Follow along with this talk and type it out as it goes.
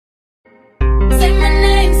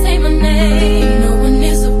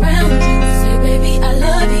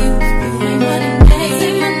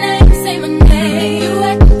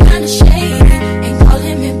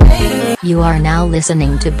are now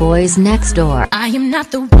listening to Boys Next Door. I am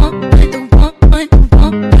not the one, the one, the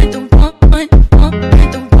one, the one,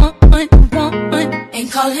 the one, the one.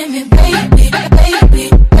 Ain't calling me baby, baby,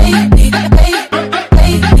 baby,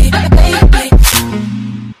 baby, baby,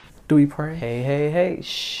 baby. Do we pray? Hey,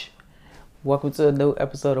 shh. Welcome to a new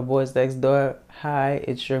episode of Boys Next Door. Hi,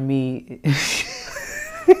 it's your me.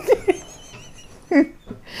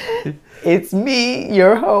 It's me,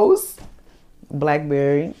 your host,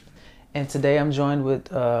 Blackberry. And today I'm joined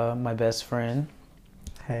with my best friend.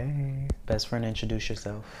 Hey. Best friend, introduce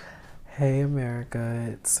yourself. Hey, America.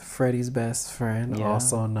 It's Freddie's best friend, Yeah.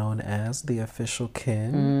 also known as the official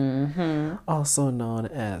Ken. Mm-hmm. Also known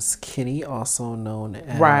as Kenny, also known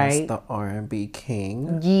as Right. the R&B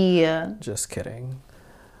King. Yeah. Just kidding.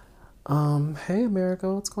 Hey,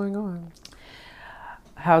 America. What's going on?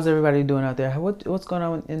 How's everybody doing out there? What's going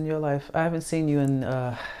on in your life? I haven't seen you in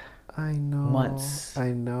I know. months.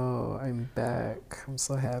 I know. I'm back. I'm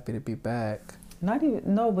so happy to be back. But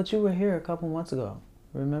you were here a couple months ago.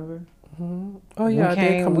 Remember? Oh, yeah. I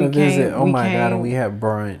did come to visit. Oh, my God. And we had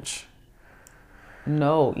brunch.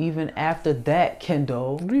 No, even after that,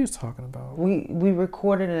 Kendall, What are you talking about? we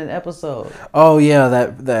recorded an episode Oh, yeah.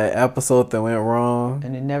 That episode that went wrong.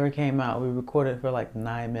 and it never came out. We recorded for like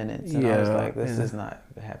 9 minutes, and I was Yeah, like, "This yeah. is not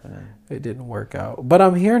happening." It didn't work out. But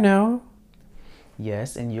I'm here now.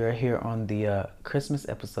 Yes, and you're here on the Christmas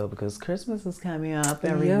episode because Christmas is coming up,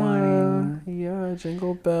 everybody. Yeah,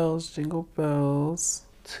 jingle bells, jingle bells.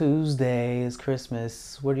 Tuesday is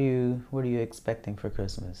Christmas. What are you expecting for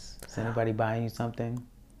Christmas? Is anybody buying you something?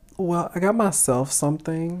 Well, I got myself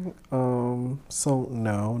something. So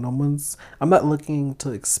no one's. I'm not looking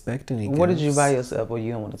to expect any What did you gifts. buy yourself? Well,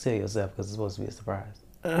 you don't want to tell yourself because it's supposed to be a surprise.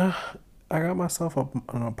 I got myself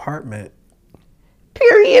an apartment.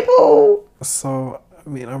 Period, boo. So, I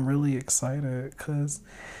mean, I'm really excited because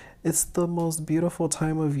it's the most beautiful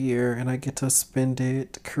time of year and I get to spend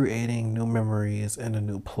it creating new memories in a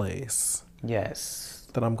new place Yes.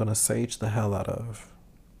 that I'm going to sage the hell out of.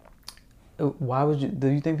 Why would you? Do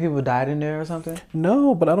you think people died in there or something?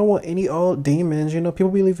 No, but I don't want any old demons. You know, people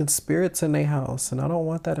be leaving spirits in their house, and I don't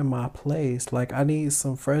want that in my place. Like, I need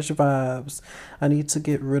some fresh vibes. I need to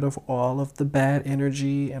get rid of all of the bad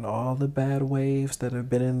energy and all the bad waves that have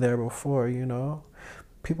been in there before, you know?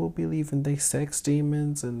 People be leaving they sex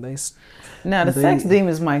demons and Now the sex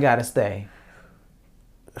demons might gotta stay.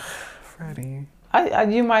 Freddie.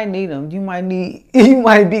 You might need them. You might be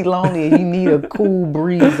lonely and you need a cool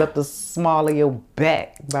breeze up the small of your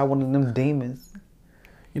back by one of them demons.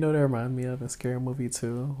 You know, that reminded me of a scary movie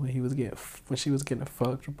too, when she was getting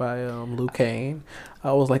fucked by Luke Kane.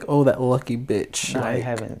 I was like, oh, that lucky bitch. I Like,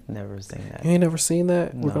 haven't never seen that. you ain't never seen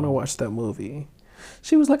that? We're No. gonna watch that movie.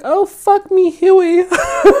 She was like, oh, fuck me, Huey. Is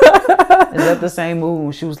that the same movie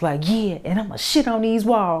when she was like, yeah, and I'm gonna shit on these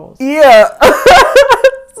walls? Yeah.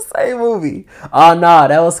 It's the same movie. Oh, nah,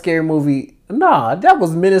 that was Scary Movie. Nah, that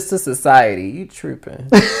was Menace to Society. You tripping.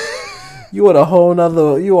 You on a whole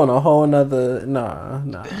nother, nah.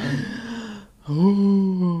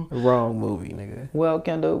 Wrong movie, nigga. Well,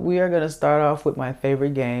 Kendall, we are gonna start off with my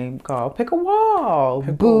favorite game called Pick a Wall. Pick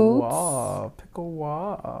a Boots. wall,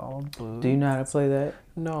 boots. Do you know how to play that?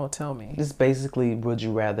 No, tell me. It's basically would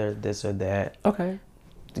you rather this or that. Okay.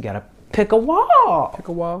 You gotta pick a wall. Pick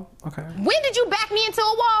a wall. Okay. When did you back me into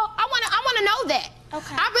a wall? I wanna know that.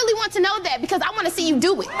 Okay. I really want to know that because I want to see you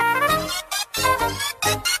do it.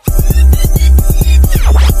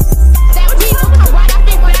 That would be right I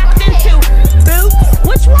think backed into. Boots.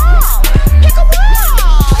 Which wall? Pick a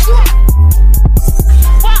wall.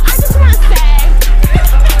 Well, I just want to say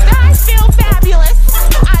that I feel fabulous.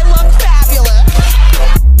 I look fabulous.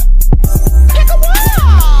 Pick a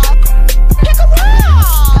wall. Pick a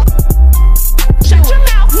wall. Shut your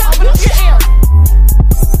mouth. No, open up your ear.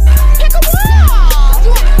 Pick a wall.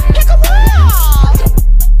 Pick a wall.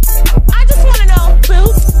 I just want to know,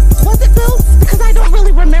 Boots. Was it Boots? Because I don't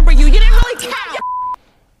really remember you. You didn't really count.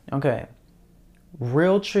 Okay.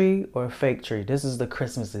 Real tree or fake tree? This is the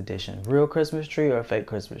Christmas edition. Real Christmas tree or fake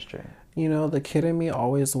Christmas tree? You know, the kid in me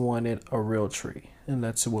always wanted a real tree, and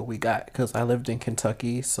that's what we got because I lived in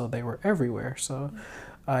Kentucky, so they were everywhere. So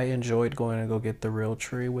I enjoyed going to go get the real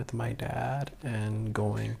tree with my dad and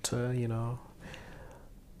going to, you know,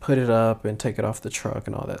 put it up and take it off the truck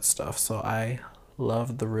and all that stuff. So I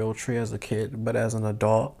loved the real tree as a kid, but as an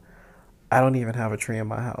adult, I don't even have a tree in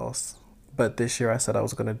my house. But this year I said I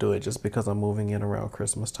was going to do it just because I'm moving in around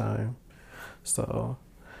Christmas time. So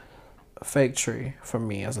fake tree for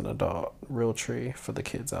me as an adult, real tree for the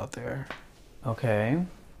kids out there. Okay.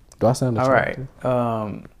 Do I sound All right.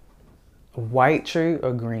 attractive? White tree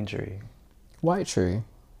or green tree? White tree.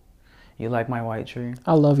 You like my white tree?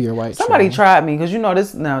 I love your white Somebody tree. tried me because you know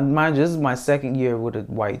this now. Mind you, this is my second year with a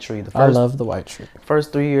white tree. The I first love the white tree.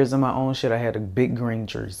 first 3 years of my own shit, I had a big green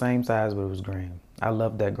tree, same size, but it was green. I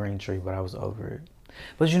loved that green tree, but I was over it.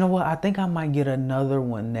 But you know what? I think I might get another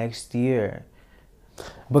one next year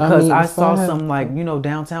because mean, I if saw I had- some like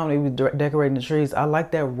downtown they were decorating the trees. I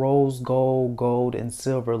like that rose gold, and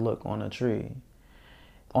silver look on a tree,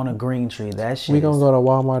 on a green tree. That shit. We gonna is- go to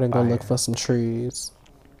Walmart and go fire. look for some trees.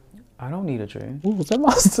 I don't need a tree. Ooh, was that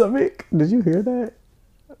my stomach? Did you hear that?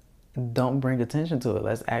 Don't bring attention to it.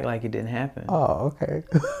 Let's act like it didn't happen. Oh, okay.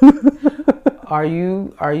 Are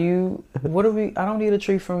you? What are we? I don't need a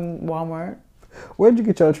tree from Walmart. Where'd you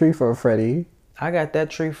get your tree from, Freddie? I got that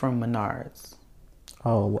tree from Menards.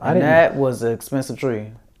 Oh, I And didn't. that was an expensive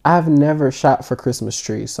tree. I've never shopped for Christmas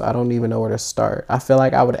trees, so I don't even know where to start. I feel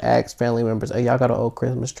like I would ask family members, "Hey, y'all got an old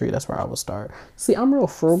Christmas tree?" That's where I would start. See, I'm real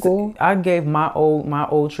frugal. I gave my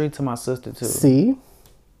old tree to my sister too. See,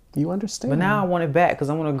 you understand. But now I want it back because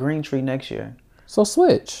I want a green tree next year. So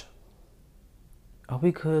switch. Oh,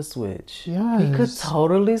 we could switch. We could Yes.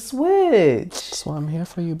 totally switch. That's why I'm here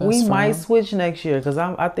for you, best We friend. might switch next year because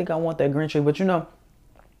I think I want that green tree. But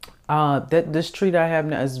that this tree that I have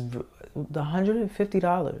now is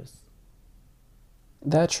 $150.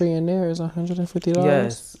 That tree in there is $150.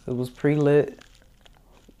 Yes, it was pre-lit.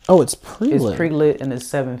 Oh, it's pre-lit. It's pre-lit and it's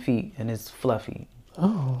 7 feet and it's fluffy.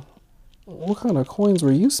 Oh, what kind of coins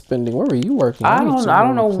were you spending? Where were you working? I need to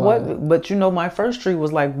don't know apply. what, but my first tree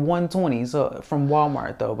was like $120, so from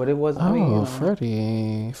Walmart though. But it wasn't. Oh,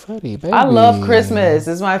 Freddie, baby. I love Christmas.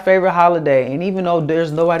 It's my favorite holiday, and even though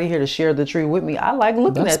there's nobody here to share the tree with me, I like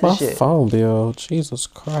looking That's at the my shit. phone bill. Jesus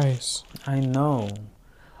Christ. I know.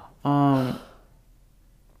 How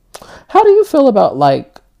do you feel about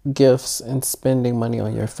like gifts and spending money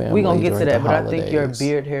on your family? We gonna get to during that, the but I think your holidays?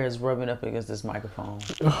 beard hair is rubbing up against this microphone.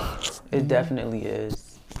 It definitely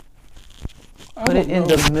is. Put it in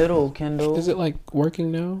the middle, Kendall. Is it like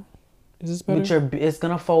working now? Is this better? With it's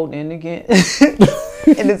gonna fold in again,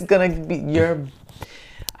 and it's gonna be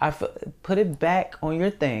put it back on your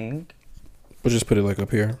thing. We'll just put it like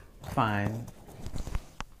up here. Fine.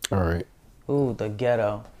 All right. Ooh, the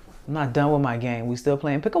ghetto. I'm not done with my game. We still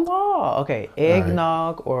playing pick a wall. Okay,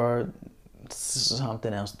 eggnog or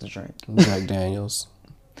something else to drink. Jack Daniels.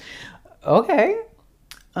 Okay.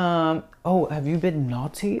 Oh, have you been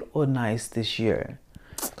naughty or nice this year?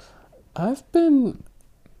 I've been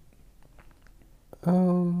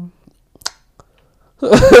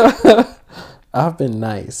I've been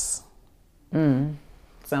nice. Sound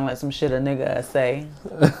like some shit a nigga say.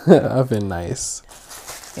 I've been nice.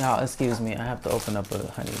 Y'all, excuse me. I have to open up a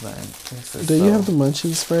honey bun. This is Do you have the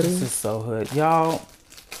munchies, Freddie? This is so hood. Y'all,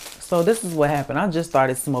 so this is what happened. I just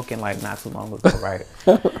started smoking like not too long ago, right?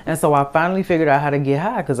 And so I finally figured out how to get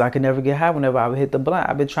high because I could never get high whenever I would hit the blunt.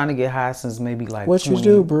 I've been trying to get high since maybe like What you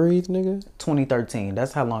do? Breathe, nigga? 2013.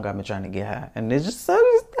 That's how long I've been trying to get high. And it's just,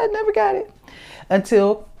 I never got it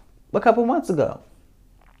until a couple months ago,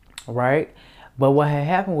 right? But what had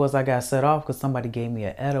happened was I got set off because somebody gave me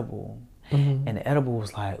an edible. And the edible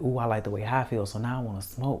was like, ooh, I like the way high feels, so now I want to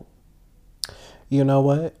smoke. You know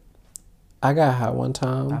what? I got high one I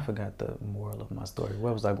time. forgot the moral of my story.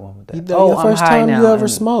 Where was I going with that? Your first time you ever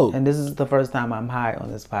smoked. And this is the first time I'm high on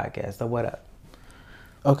this podcast. So what up?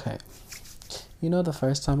 Okay. You know the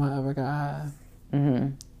first time I ever got high?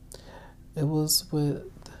 It was with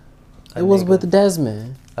with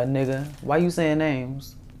Desmond. A nigga. Why you saying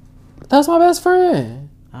names? That's my best friend.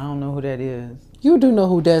 I don't know who that is. You do know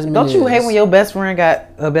who Desmond Don't is. you hate when your best friend got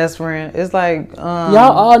a best friend? It's like, Y'all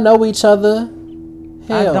all know each other.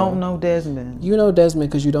 I Hell, don't know Desmond. You know Desmond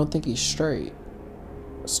because you don't think he's straight.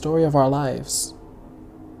 Story of our lives.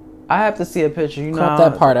 I have to see a picture. You Crop know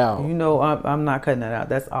that part out. You know I'm not cutting that out.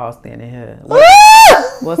 That's all standing here.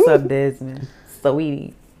 What's up, Desmond?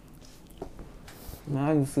 Sweetie. Now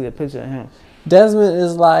I can see a picture of him. Desmond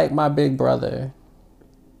is like my big brother.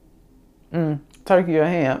 Turkey or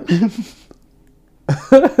ham?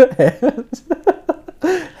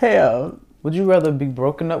 Hell. Would you rather be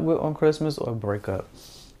broken up with on Christmas or break up?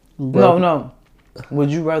 Broken- No.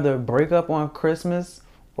 Would you rather break up on Christmas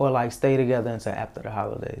or like stay together until after the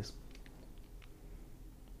holidays?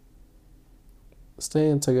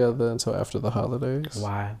 Staying together until after the holidays.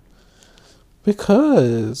 Why?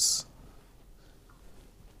 Because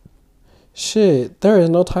shit, there is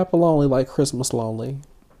no type of lonely like Christmas lonely.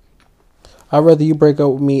 I'd rather you break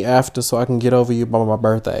up with me after so I can get over you by my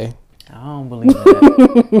birthday. I don't believe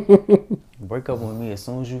that. Break up with me as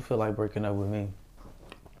soon as you feel like breaking up with me.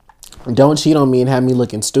 Don't cheat on me and have me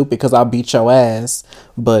looking stupid because I'll beat your ass.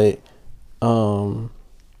 But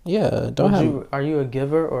Yeah, don't have. Are you a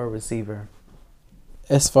giver or a receiver?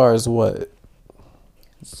 As far as what?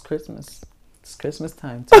 It's Christmas. It's Christmas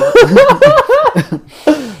time too.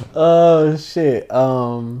 Oh shit.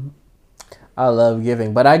 I love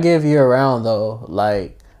giving, but I give year round though.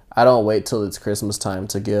 Like I don't wait till it's Christmas time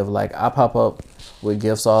to give. Like I pop up with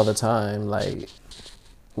gifts all the time. Like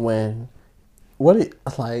whenever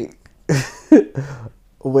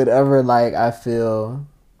like I feel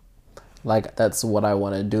like that's what I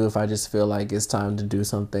want to do. If I just feel like it's time to do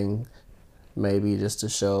something, maybe just to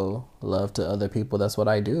show love to other people, that's what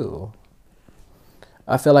I do.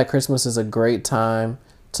 I feel like Christmas is a great time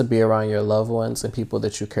to be around your loved ones and people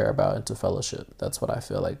that you care about and to fellowship. That's what I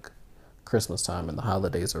feel like Christmas time and the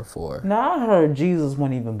holidays are for. Now I heard Jesus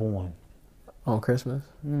wasn't even born On Christmas?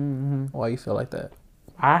 Mm-hmm. Why you feel like that?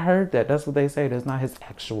 I heard that. That's what they say. That's not his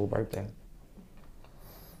actual birthday.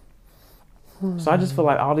 So I just feel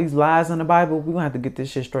like all these lies in the Bible, we're going to have to get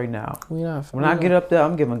this shit straightened out. When I get up there,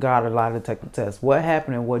 I'm giving God a lie detector test. What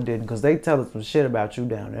happened and what didn't? Because they tell us some shit about you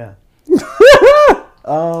down there.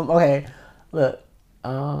 Okay. Look,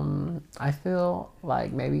 I feel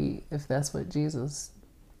like maybe if that's what Jesus...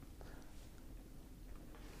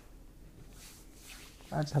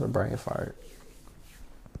 I just had a brain fart.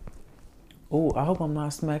 Ooh, I hope I'm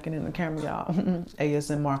not smacking in the camera, y'all.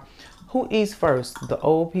 ASMR. Who eats first, the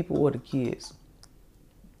old people or the kids?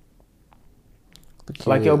 The kids.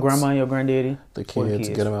 Like your grandma and your granddaddy? The kids,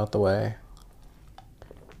 get them out the way.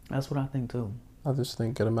 That's what I think too. I just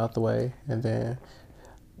think get them out the way and then...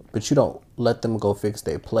 But you don't let them go fix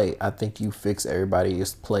their plate. I think you fix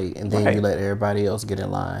everybody's plate and then you let everybody else get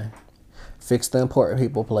in line. Fix the important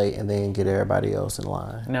people plate and then get everybody else in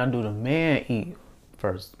line. Now, do the man eat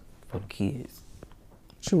first for the kids?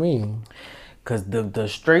 What you mean? Because the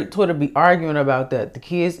straight Twitter be arguing about that. The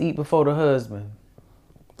kids eat before the husband.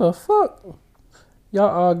 The fuck? Y'all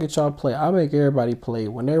all get y'all plate. I make everybody plate.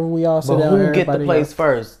 Whenever we all sit down, who get the plates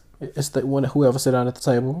first? It's whoever sit down at the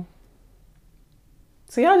table.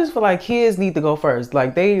 See, I just feel like kids need to go first.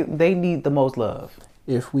 Like they need the most love.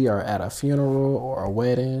 If we are at a funeral or a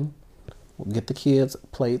wedding, we'll get the kids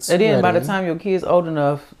plates. And then by the ready. time your kids old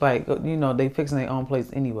enough, like they fixing their own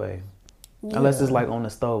plates anyway. Yeah. Unless it's like on the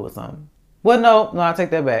stove or something. Well, no, I take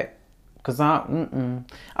that back. Cause I'm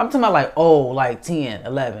talking about like 10,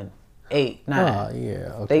 11, 8, 9. Oh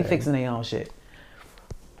yeah, okay. They fixing their own shit.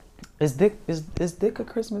 Is dick a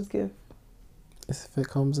Christmas gift? If it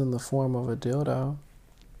comes in the form of a dildo.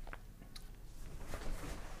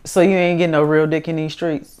 So you ain't getting no real dick in these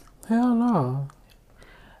streets? Hell no.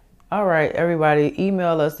 All right, everybody,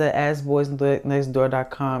 email us at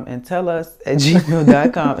askboysnextdoor.com and tell us at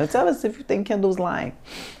gmail.com and tell us if you think Kendall's lying.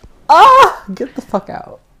 Get the fuck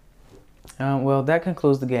out. Well, that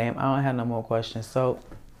concludes the game. I don't have no more questions. So,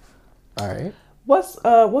 all right. Why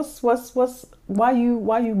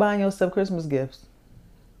you buying yourself Christmas gifts?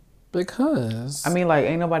 Because I mean, like,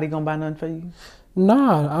 ain't nobody gonna buy nothing for you?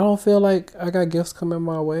 Nah, I don't feel like I got gifts coming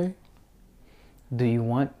my way. Do you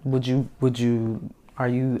want? Are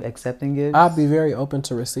you accepting gifts? I'd be very open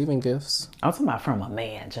to receiving gifts. I'm talking about from a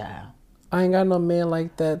man, child. I ain't got no man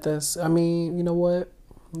like that. You know what?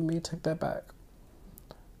 Let me take that back.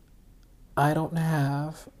 I don't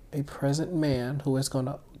have a present man who is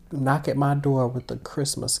gonna knock at my door with a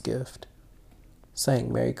Christmas gift,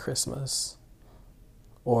 saying Merry Christmas,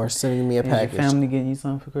 or sending me a package. Is your family getting you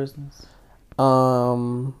something for Christmas?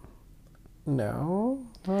 No,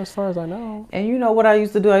 not as far as I know. And you know what I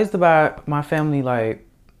used to do? I used to buy my family, like,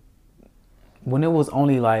 when it was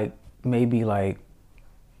only like maybe like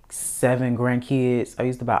 7 grandkids, I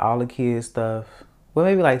used to buy all the kids stuff. Well,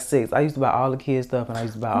 maybe like 6. I used to buy all the kids stuff, and I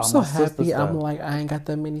used to buy all my sister stuff. I'm like, I ain't got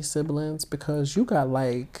that many siblings because you got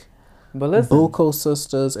like but listen, buku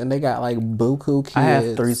sisters and they got like buku kids. I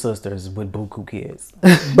have 3 sisters with buku kids.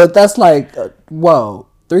 But that's like, whoa.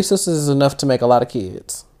 3 sisters is enough to make a lot of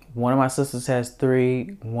kids. One of my sisters has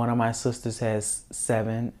 3. One of my sisters has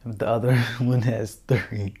 7. The other one has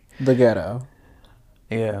 3. The ghetto.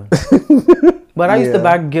 Yeah. But I used to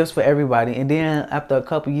buy gifts for everybody. And then after a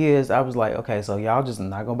couple years, I was like, okay, so y'all just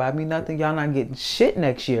not going to buy me nothing. Y'all not getting shit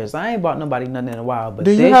next year. So I ain't bought nobody nothing in a while. But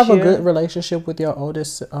do you have a good relationship with your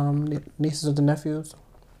oldest nieces and nephews?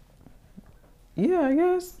 Yeah, I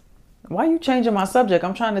guess. Why you changing my subject?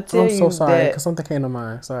 I'm trying to tell you. I'm so sorry, that because something came to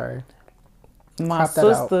mind. Sorry. my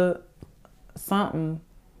sister, something.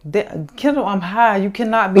 Kendall, I'm high. You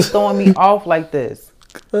cannot be throwing me off like this.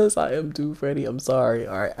 Because I am too, Freddie. I'm sorry.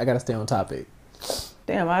 All right, I got to stay on topic.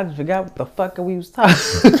 Damn, I forgot what the fuck we was talking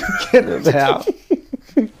about.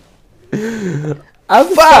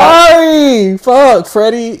 I'm sorry. Fuck,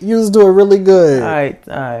 Freddie. You was doing really good. All right.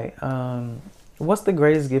 What's the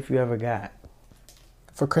greatest gift you ever got?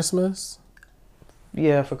 For Christmas?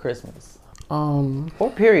 Yeah, for Christmas. Um, Or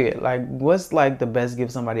period. Like, what's like the best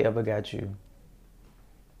gift somebody ever got you?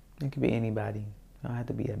 It could be anybody. It don't have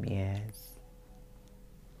to be a Miaz.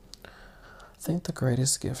 I think the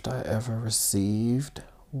greatest gift I ever received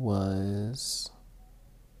was...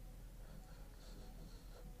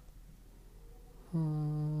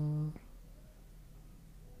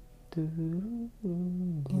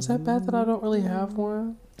 Is that bad that I don't really have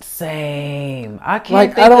one? Same. I can't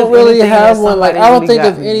Like, think I don't of really anything that have one. Like, somebody I don't really think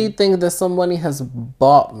got of me. anything that somebody has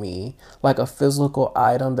bought me, like a physical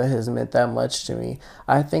item that has meant that much to me.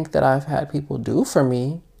 I think that I've had people do for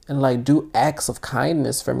me and like do acts of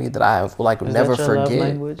kindness for me that I have like Is never that your love forget.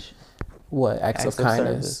 language? What acts of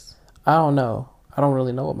kindness? service. I don't know. I don't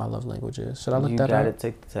really know what my love language is. Should I look You that gotta up?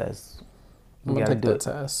 take the test. I'm You gonna gotta take do that it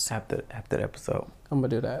test. after the episode. I'm gonna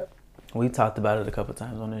do that. We talked about it a couple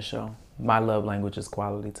times on this show. My love language is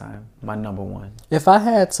quality time. My number one. If I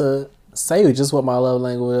had to say just what my love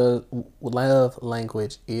language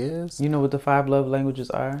is, You know what the 5 love languages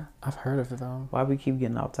are? I've heard of them. Why we keep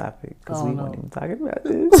getting off topic? Because Oh, we no. weren't even talking about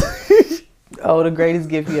this. Oh, the greatest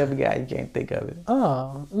gift you ever got. You can't think of it.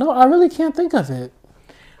 Oh no, I really can't think of it.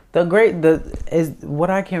 What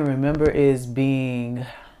I can remember is being,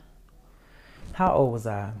 how old was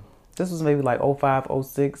I? This was maybe like 05,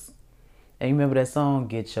 06. And you remember that song,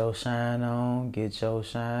 Get Your Shine On, Get Your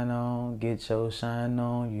Shine On, Get Your Shine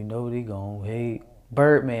On, you know they gon' hate.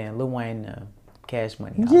 Birdman, Lil Wayne, Cash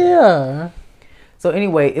Money. all that. Yeah. So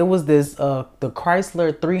anyway, it was this, the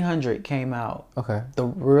Chrysler 300 came out, Okay. the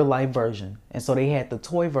real life version. And so they had the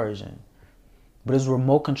toy version. But it was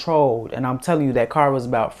remote controlled. And I'm telling you, that car was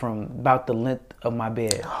about the length of my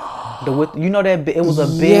bed. The width, you know that it was a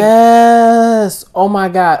big. Yes. Oh my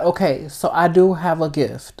God. Okay. So I do have a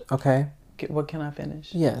gift. Okay. What can I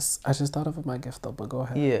finish? Yes. I just thought of my gift though, but go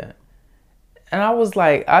ahead. Yeah. And I was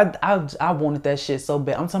like, I wanted that shit so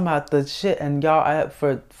bad. I'm talking about the shit, and y'all, I have,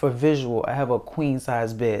 for visual, I have a queen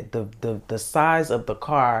size bed. The size of the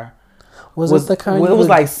car Was it the kind? It you was would-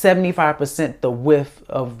 like 75% the width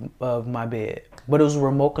of my bed, but it was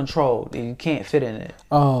remote controlled. And you can't fit in it.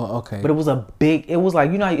 Oh, okay. But it was a big. It was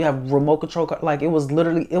like, you know how you have remote control car. Like it was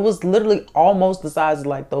literally almost the size of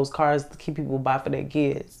like those cars that keep people buy for their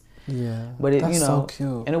kids. Yeah. But it, that's you know, so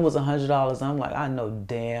cute. and it was $100. I'm like, I know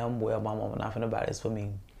damn well my mama not finna buy this for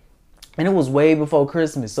me. And it was way before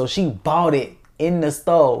Christmas, so she bought it in the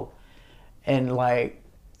store, and like,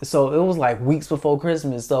 so it was like weeks before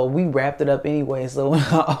Christmas. So we wrapped it up anyway. So when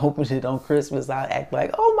I opened it on Christmas, I act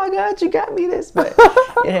like, oh my God, you got me this, but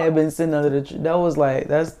it had been sitting under the tree.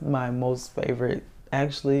 That's my most favorite,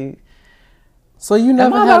 actually. So you Am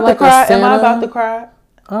never I had about like to cry? a Santa? Am I about to cry?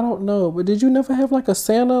 I don't know, but did you never have like a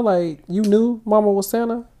Santa? Like you knew Mama was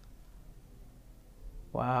Santa?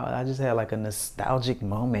 Wow, I just had like a nostalgic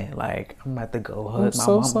moment. Like I'm about to go hug I'm my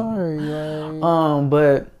so mama. sorry. Like,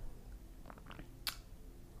 But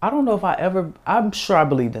I don't know if I'm sure I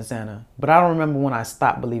believed in Santa, but I don't remember when I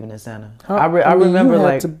stopped believing in Santa. I mean, remember you had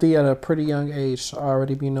like, to be at a pretty young age to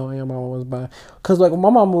already be knowing your mama was buying. Cause like what my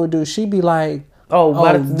mama would do, she'd be like,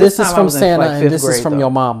 this is time I from was in, Santa like, and fifth this is grade, from though.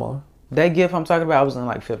 your mama. that gift I'm talking about, I was in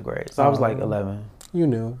like 5th grade. So I was like 11. You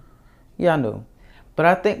knew. Yeah, I knew. But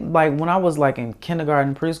I think like when I was like in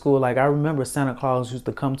kindergarten, preschool, like I remember Santa Claus used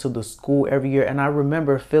to come to the school every year. And I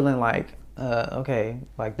remember feeling like, okay,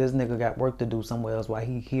 like this nigga got work to do somewhere else while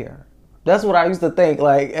he here. That's what I used to think,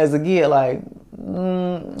 like as a kid, like, I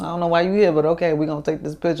don't know why you here, but okay, we're going to take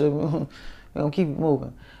this picture. We're going to keep it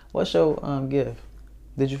moving. What's your gift?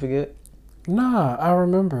 Did you forget? Nah, I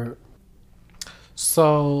remember.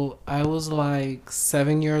 So I was like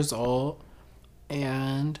 7 years old,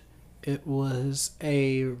 and it was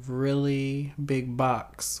a really big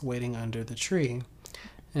box waiting under the tree.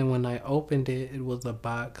 And when I opened it, it was a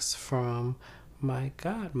box from my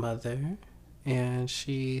godmother, and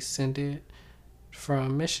she sent it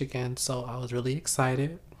from Michigan. So I was really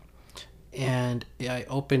excited, and I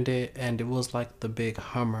opened it, and it was like the big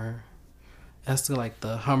Hummer. That's like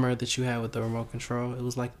the Hummer that you have with the remote control. It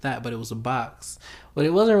was like that, but it was a box. But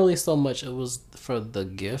it wasn't really so much it was for the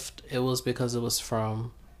gift. It was because it was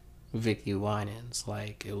from Vicky Winans.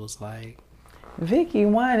 Like, it was like... Vicky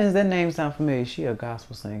Winans, that name sound familiar. She a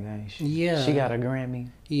gospel singer, ain't she? Yeah. She got a Grammy.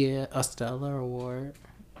 Yeah, a Stellar Award.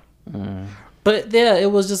 But yeah,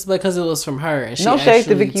 it was just because it was from her. And she No shade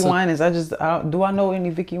to actually Vicky took Winans. Do I know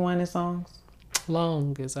any Vicky Winans songs?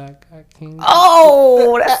 Long as I got King.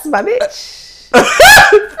 Oh, that's my bitch.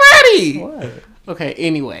 Freddie! What? Okay,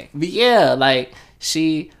 anyway. But yeah, like,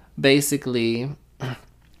 she basically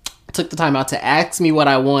took the time out to ask me what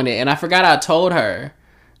I wanted. And I forgot I told her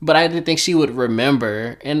But I didn't think she would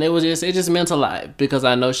remember, and it just meant a lot because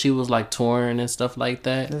I know she was like touring and stuff like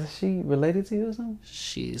that. Is she related to you or something?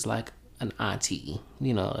 She's like an auntie,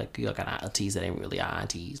 you know, like you got aunties that ain't really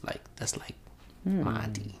aunties. Like that's like my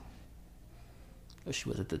auntie. She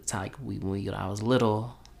was at the time when I was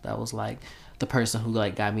little. That was like the person who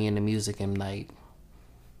like got me into music and like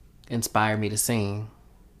inspired me to sing.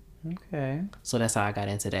 Okay. So that's how I got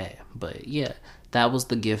into that. But yeah, that was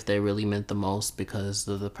the gift that really meant the most because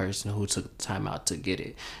of the person who took the time out to get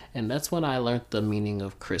it. And that's when I learned the meaning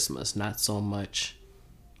of Christmas. Not so much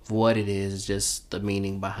what it is, just the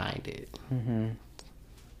meaning behind it.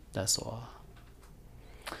 That's all.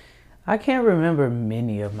 I can't remember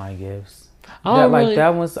many of my gifts. I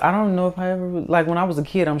don't know if I ever, like when I was a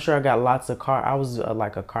kid, I'm sure I got lots of car. I was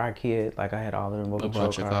like a car kid. Like I had all the remote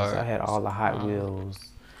control cars. I had all the Hot Wheels.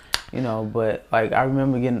 You know, but like I do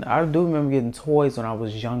remember getting toys when I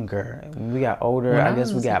was younger. When we got older, I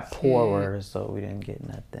guess we got poorer, so we didn't get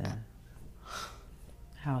nothing.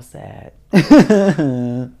 How sad.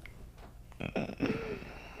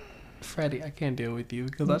 Freddie, I can't deal with you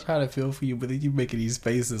because I try to feel for you, but then you making these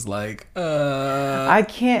faces like, I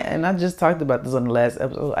can't, and I just talked about this on the last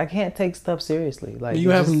episode. I can't take stuff seriously. Like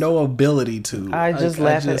you have no ability to. I just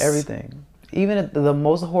laugh at everything. Even at the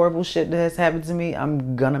most horrible shit that has happened to me,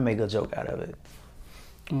 I'm gonna make a joke out of it.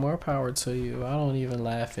 More power to you. I don't even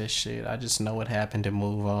laugh at shit. I just know what happened and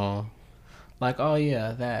move on. Like, oh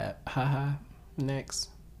yeah, that. Haha. Next.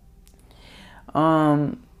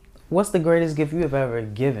 What's the greatest gift you have ever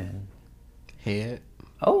given? Head.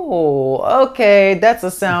 Oh, okay. That's a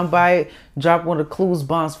soundbite. Drop one of the clues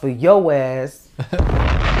bombs for your ass.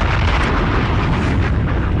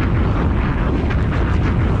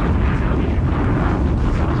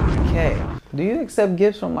 Okay. Do you accept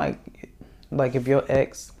gifts from like if your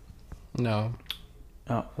ex? No.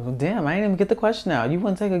 Oh, damn, I didn't even get the question out. You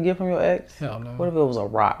wouldn't take a gift from your ex? Hell no. What if it was a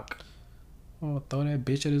rock? I'm gonna throw that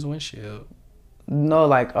bitch at his windshield. No,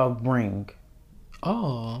 like a ring.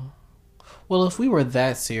 Oh. Well, if we were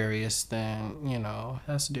that serious, then, you know,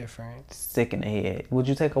 that's different. Sick in the head. Would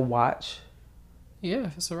you take a watch? Yeah,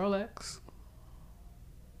 if it's a Rolex.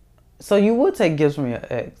 So you would take gifts from your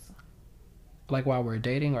ex? Like while we're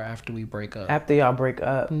dating or after we break up? After y'all break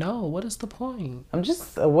up? No, what is the point? I'm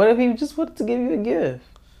just, what if he just wanted to give you a gift?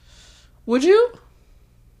 Would you?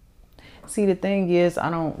 See, the thing is, I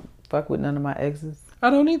don't fuck with none of my exes. I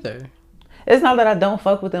don't either. It's not that I don't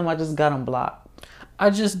fuck with them, I just got them blocked. I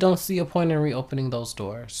just don't see a point in reopening those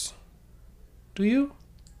doors. Do you?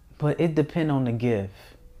 But it depends on the gift.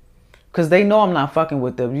 Because they know I'm not fucking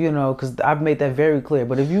with them, you know, because I've made that very clear.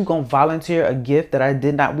 But if you gonna volunteer a gift that I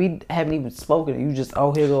did not, we haven't even spoken, you just,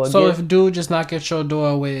 oh, here go a gift. So if dude just knock at your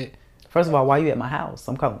door with... First of all, why you at my house?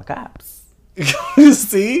 I'm calling the cops.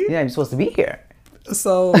 See? Yeah, you're supposed to be here.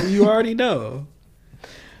 So you already know.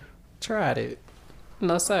 Tried it.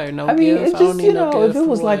 No, sir. No I mean, gift. it's I don't just, need you no know, gift. if it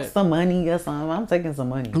was for like what? some money or something, I'm taking some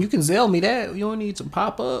money. You can Zelle me that. You don't need to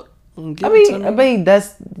pop up and give I it to me. mean,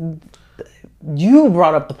 that's, you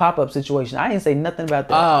brought up the pop-up situation. I didn't say nothing about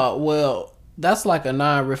that. Well, that's like a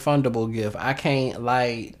non-refundable gift. I can't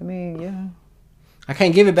like... I mean, yeah. I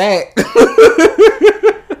can't give it back.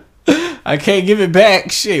 I can't give it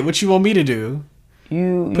back. Shit, what you want me to do?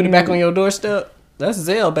 Put it back on your doorstep? That's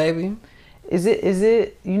Zelle, baby. Is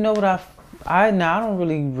it, you know what I don't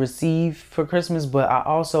really receive for Christmas, but I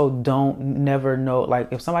also never know,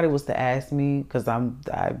 like if somebody was to ask me, because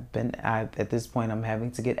at this point I'm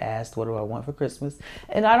having to get asked what do I want for Christmas,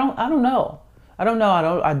 and I don't know. I don't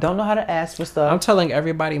know how to ask for stuff. I'm telling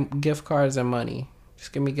everybody gift cards and money.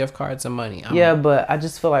 Just give me gift cards and money. Yeah, but I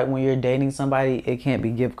just feel like when you're dating somebody, it can't be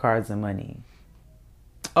gift cards and money.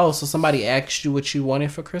 Oh, so somebody asked you what you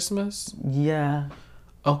wanted for Christmas? Yeah.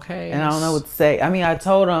 Okay. And I don't know what to say. I mean, I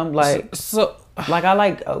told him like, like I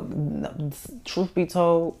like. Truth be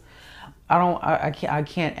told, I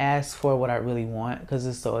can't ask for what I really want because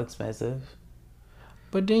it's so expensive.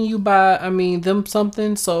 But then you buy, I mean, them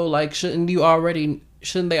something. So like, shouldn't they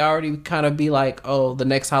already kind of be like, oh, the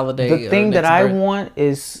next holiday? The thing that I want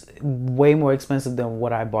is way more expensive than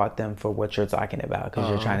what I bought them for what you're talking about because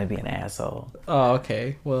you're trying to be an asshole. Oh,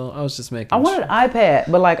 okay. Well, I was just making. I wanted an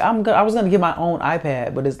iPad, but like I was gonna get my own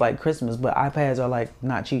iPad, but it's like Christmas. But iPads are like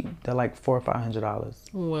not cheap. They're like $400 or $500.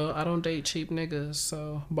 Well, I don't date cheap niggas,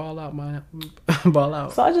 so ball out, ball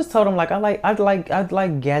out. So I just told him like I like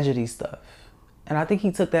gadgety stuff. And I think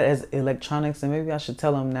he took that as electronics, and maybe I should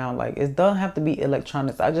tell him now, like, it doesn't have to be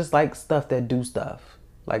electronics. I just like stuff that do stuff.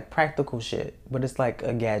 Like practical shit. But it's like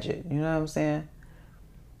a gadget. You know what I'm saying?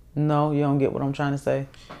 No, you don't get what I'm trying to say?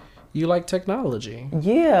 You like technology.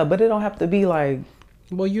 Yeah, but it don't have to be like...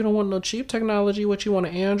 Well, you don't want no cheap technology. What, you want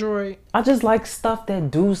an Android? I just like stuff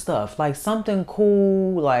that do stuff, like something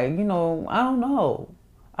cool, like, you know, I don't know.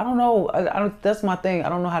 I don't. That's my thing. I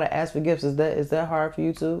don't know how to ask for gifts. Is that hard for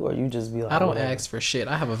you too, or you just be like? I don't whatever? ask for shit.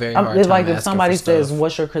 I have a very hard It's time like if asking somebody for stuff. says,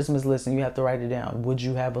 "What's your Christmas list?" and you have to write it down. Would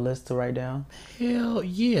you have a list to write down? Hell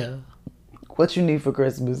yeah. What you need for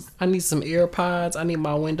Christmas? I need some AirPods. I need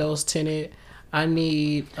my windows tinted. I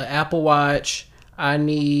need an Apple Watch. I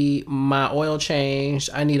need my oil changed.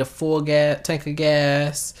 I need a full tank of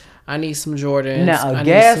gas. I need some Jordans. Now I a need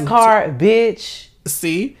gas some card, bitch.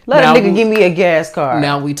 See? Let Now a nigga give me a gas card.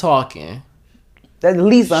 Now we talking. That's at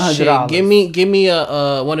least $100. Give me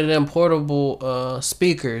a one of them portable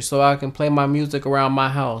speakers so I can play my music around my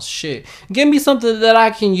house. Shit. Give me something that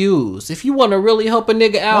I can use. If you want to really help a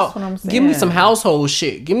nigga out, what I'm give me saying. some household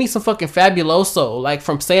shit. Give me some fucking Fabuloso, like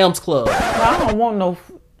from Sam's Club. I don't want no.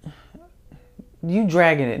 You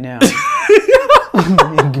dragging it now.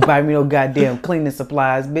 You buy me no goddamn cleaning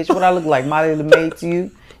supplies, bitch. What I look like, Molly the maid to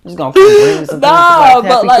you? You just gonna bring me some cleaning Nah, supplies.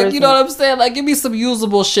 but Happy like, Christmas. you know what I'm saying? Like, give me some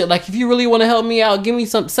usable shit. Like, if you really want to help me out, give me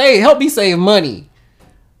some. Help me save money.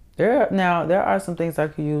 There are some things I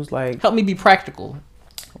could use. Like, Help me be practical.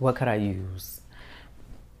 what could I use?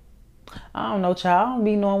 I don't know, child. I don't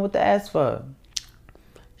be knowing what to ask for.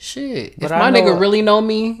 Shit. But If I my know- nigga really know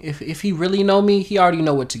me, if he really know me, he already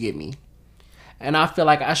know what to get me. And I feel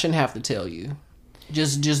like I shouldn't have to tell you.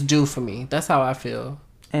 Just do for me. That's how I feel.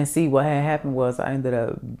 And see, what had happened was I ended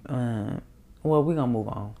up. Well, we gonna move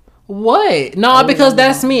on. What? No, because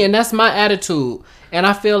that's me and that's my attitude. And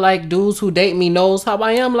I feel like dudes who date me knows how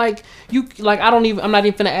I am. Like I'm not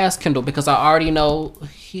even gonna ask Kendall because I already know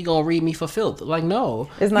he gonna read me for filth. Like, no.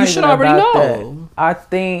 It's not you even should already about know. that. I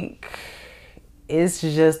think it's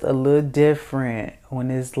just a little different when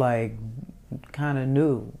it's like kind of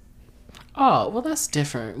new. Oh, well, that's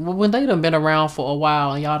different. Well, when they done been around for a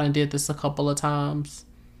while and y'all done did this a couple of times.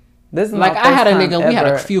 This is Like, my I had a first nigga, time we had a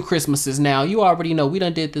ever- few Christmases now. You already know we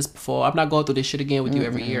done did this before. I'm not going through this shit again with you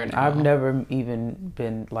every year now. I've never even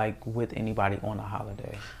been like with anybody on a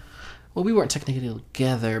holiday. Well, we weren't technically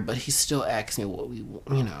together, but he still asked me what we,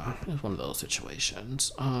 you know, it was one of those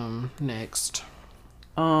situations. Next.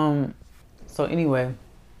 So anyway,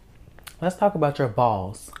 let's talk about your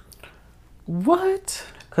balls. What?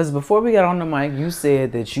 Cause before we got on the mic, you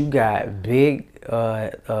said that you got big,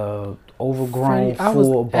 overgrown, Freddie, I was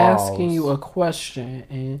full balls. asking you a question,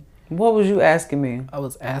 and What was you asking me? I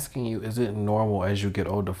was asking you, is it normal as you get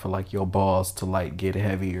older for like your balls to like get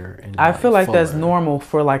heavier? And I feel like that's fuller? normal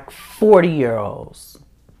for like 40-year-olds.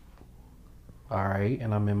 All right,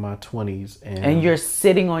 and I'm in my 20s, And you're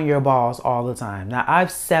sitting on your balls all the time. Now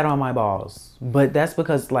I've sat on my balls, but that's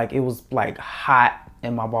because like it was like hot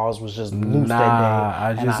and my balls was just loose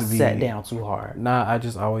that day, and I sat down too hard. Nah, I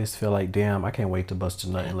just always feel like, damn, I can't wait to bust a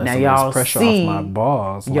nut and let Now some of y'all this pressure see, off my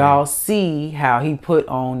balls. y'all see how he put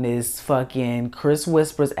on this fucking Chris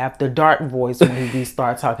Whispers After Dark voice when he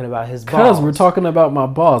start talking about his balls. Because we're talking about my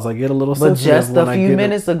balls, I get a little But sensitive just when a I few get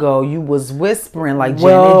minutes ago, you was whispering like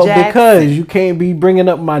Well, Janet Jackson. because you can't be bringing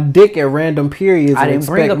up my dick at random periods. I and didn't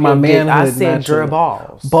bring expect up my your dick. manhood I said not to- your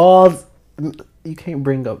balls. Balls. You can't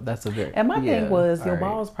bring up. That's a very. And my yeah, thing was, your all right.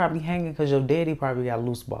 balls probably hanging because your daddy probably got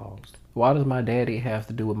loose balls. Why does my daddy have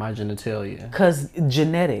to do with my genitalia? Because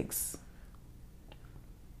genetics.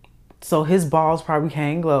 So his balls probably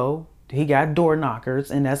hang low. He got door knockers,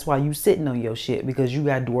 and that's why you sitting on your shit, because you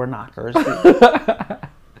got door knockers.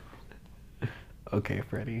 Okay,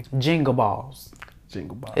 Freddie. Jingle balls.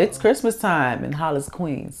 Jingle balls. It's Christmas time in Hollis,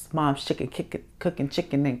 Queens. Mom's cooking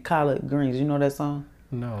chicken and collard greens. You know that song?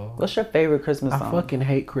 No. What's your favorite Christmas I song? fucking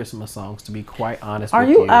hate Christmas songs, to be quite honest Are with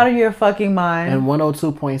you out of your fucking mind? And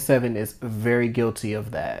 102.7 is very guilty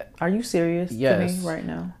of that. Are you serious Yes. to me right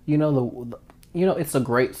now? You know it's a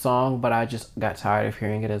great song, but I just got tired of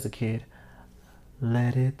hearing it as a kid.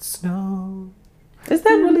 Let it snow. Is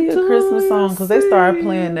that really a Christmas song? Because they started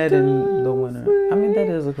playing that in the winter. I mean, that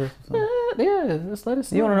is a Christmas song. Yeah, just let it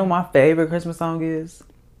snow. You want to know what my favorite Christmas song is?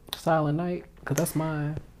 Silent Night, because that's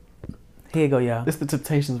mine. Here you go, y'all. It's the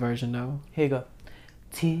Temptations version, though. Here you go.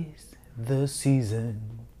 'Tis the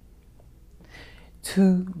season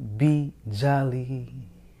to be jolly,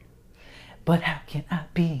 but how can I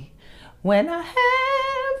be when I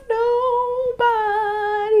have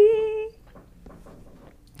nobody?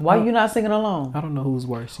 Why you not singing along? I don't know who's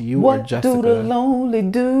worse, you or What Jessica. do the lonely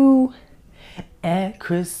do at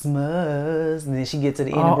Christmas? And then she get to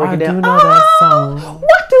the end and break I it down. do know that song.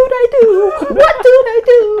 What do they do? What do they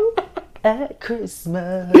do at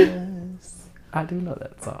Christmas? I do know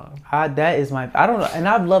that song. That is my, I don't know. And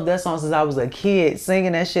I've loved that song since I was a kid,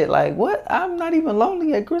 singing that shit like, what? I'm not even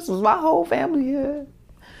lonely at Christmas. My whole family here.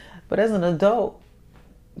 But as an adult,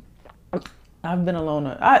 I've been alone.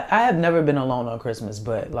 I have never been alone on Christmas,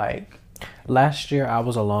 but like, Last year I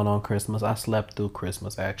was alone on Christmas. I slept through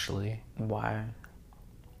Christmas actually. why?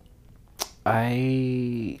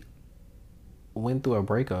 I went through a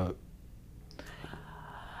breakup.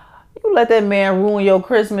 You let that man ruin your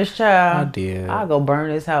Christmas, child. I did. I'll go burn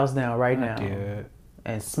his house down right now I did.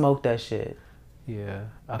 and smoke that shit. Yeah.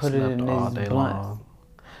 I Put it slept in all these day blunts. long.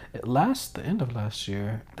 The end of last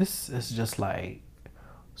year, this is just like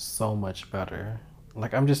so much better.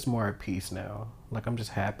 Like I'm just more at peace now. Like I'm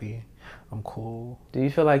just happy. I'm cool. Do you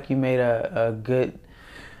feel like you made a good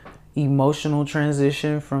emotional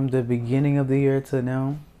transition from the beginning of the year to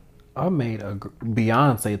now? I made a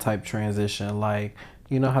Beyonce type transition. Like,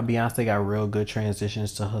 you know how Beyonce got real good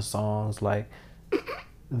transitions to her songs? Like,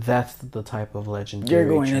 that's the type of legendary You're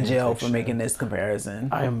going to jail for transition. making this comparison.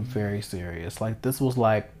 I am very serious. Like, this was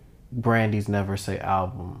like Brandy's Never Say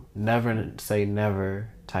album. Never Say Never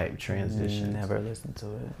type transition. Never listened to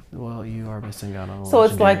it. Well, you are missing out on a So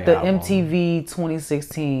it's like the legendary album. MTV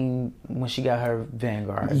 2016 when she got her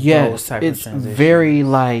Vanguard. those Yes, type of it's transitions. very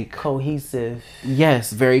like... cohesive.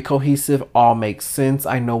 Yes, very cohesive. All makes sense.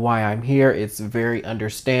 I know why I'm here. It's very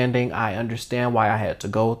understanding. I understand why I had to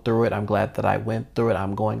go through it. I'm glad that I went through it.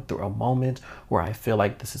 I'm going through a moment where I feel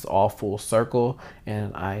like this is all full circle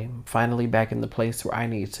and I'm finally back in the place where I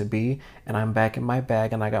need to be, and I'm back in my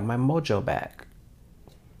bag and I got my mojo back.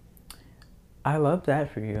 I love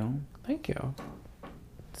that for you. Thank you.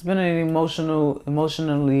 It's been an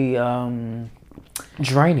emotionally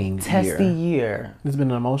Draining testy year. year. It's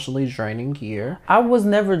been an emotionally draining year. I was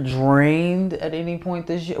never drained at any point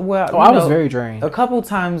this year. Well, Oh, I was very drained. A couple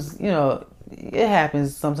times, it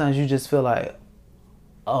happens. Sometimes you just feel like,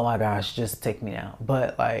 oh my gosh, just take me out.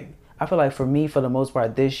 But like, I feel like for me, for the most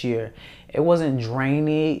part this year, it wasn't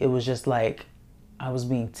draining. It was just like I was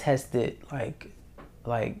being tested. Like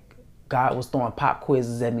God was throwing pop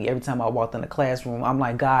quizzes at me every time I walked in the classroom. I'm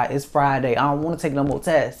like, God, it's Friday. I don't want to take no more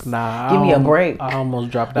tests. Nah, Give me a break. I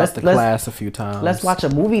almost dropped Let's- out the let's- class a few times. Let's watch a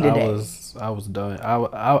movie today. I was done.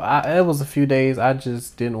 I it was a few days I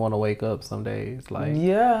just didn't want to wake up. Some days, like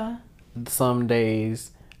Yeah. some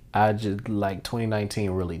days, I just like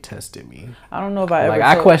 2019 really tested me. I don't know if I ever Like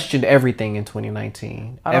I told- questioned everything in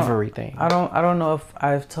 2019. I don't- Everything. I don't know if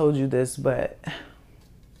I've told you this, but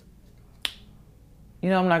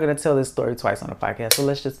I'm not gonna tell this story twice on the podcast, so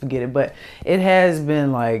let's just forget it. But it has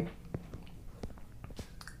been like,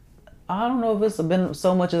 I don't know if it's been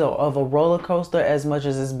so much of a roller coaster as much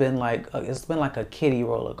as it's been like a kiddie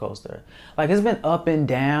roller coaster. Like it's been up and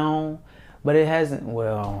down, but it hasn't.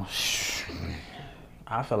 Well,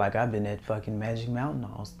 I feel like I've been at fucking Magic Mountain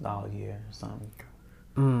all year or something.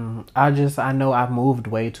 I know I've moved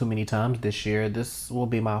way too many times this year. This will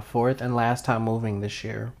be my fourth and last time moving this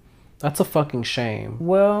year. That's a fucking shame.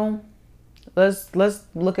 Well, let's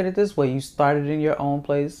look at it this way. You started in your own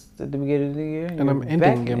place at the beginning of the year, And I'm you're ending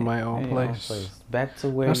back in my own your place. Back to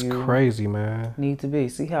where That's you crazy, man. need to be.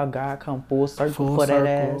 See how God come full circle Full for circle.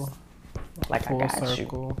 that ass? Like Full I got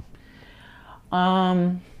circle.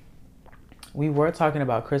 you. We were talking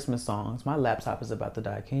about Christmas songs. My laptop is about to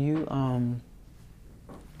die. Can you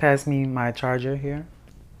pass me my charger here?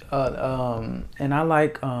 And I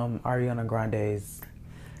like Ariana Grande's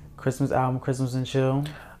Christmas album, Christmas and Chill.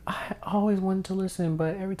 I always wanted to listen,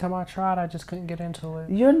 but every time I tried, I just couldn't get into it.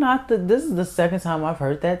 You're not this is the second time I've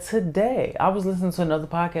heard that today. I was listening to another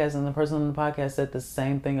podcast and the person on the podcast said the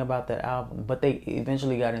same thing about that album, but they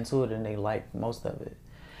eventually got into it and they liked most of it.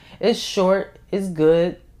 It's short, it's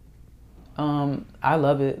good. I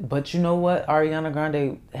love it, but you know what? Ariana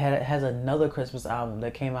Grande has another Christmas album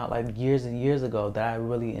that came out like years and years ago that I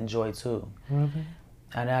really enjoy too. Really?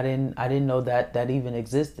 And I didn't know that even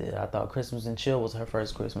existed. I thought Christmas and Chill was her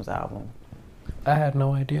first Christmas album. I had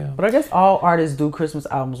no idea. But I guess all artists do Christmas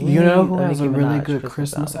albums. We You know need who has a Nicki really Minaj good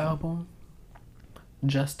Christmas album?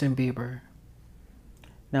 Justin Bieber.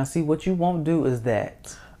 Now, see, what you won't do is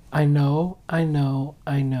that. I know.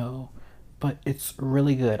 But it's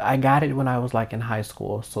really good. I got it when I was like in high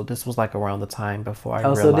school. So this was like around the time before I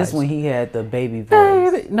realized. So this one he had the baby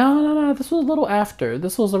voice. Baby. No. This was a little after.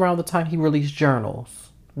 This was around the time he released Journals.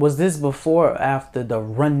 Was this before or after the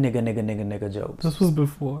run nigga jokes? This was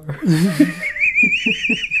before.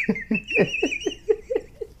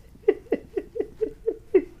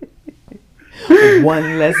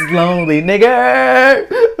 One less lonely nigga.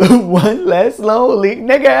 One less lonely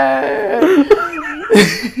nigga.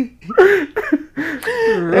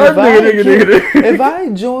 If I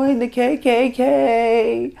join the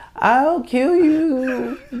KKK, I'll kill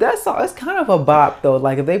you. That's all. It's kind of a bop though.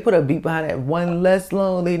 Like if they put a beat behind that, one less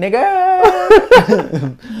lonely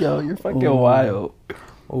nigga. Yo, you're fucking wild.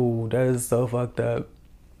 Ooh, that is so fucked up.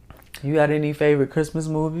 You got any favorite Christmas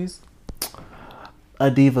movies? A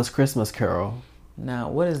Diva's Christmas Carol. Now,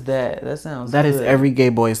 what is that? That sounds. That is good. every gay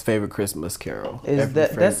boy's favorite Christmas Carol. Is Every that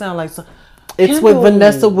favorite. that sound like some? It's Kendall, with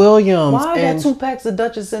Vanessa Williams. Why I and got 2 packs of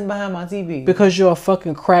Dutchess sitting behind my TV? because you're a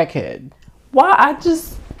fucking crackhead. Why I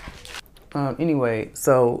just. Anyway,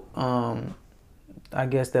 so I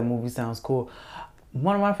guess that movie sounds cool.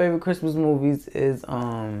 One of my favorite Christmas movies is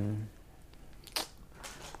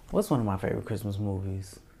what's one of my favorite Christmas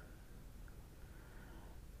movies?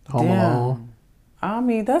 Home Alone. I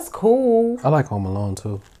mean, that's cool. I like Home Alone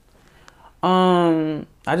too.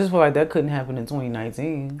 I just feel like that couldn't happen in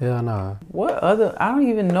 2019. Yeah, nah. What other? I don't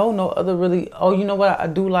even know no other really. Oh, you know what I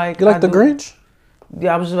do like? You like I The do- Grinch?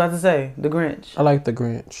 Yeah, I was just about to say The Grinch. I like The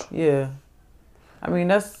Grinch. Yeah, I mean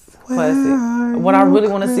that's classic. What I really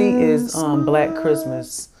want to see is Black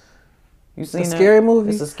Christmas. You seen A that? scary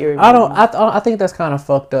movie? It's a scary movie. I think that's kind of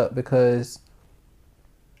fucked up because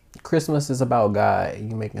Christmas is about God. And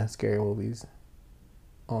you making scary movies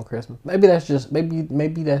on Christmas. Maybe that's just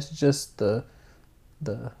the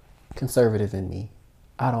conservative in me.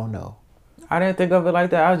 I don't know. I didn't think of it like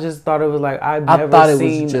that. I just thought it was like I thought it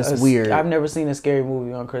was just weird. I've never seen a scary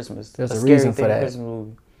movie on Christmas. There's a scary reason for thing, that. Christmas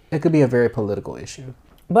movie. It could be a very political issue.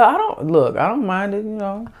 But I don't mind it. You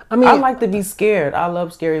know. I mean, I like to be scared. I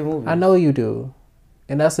love scary movies. I know you do,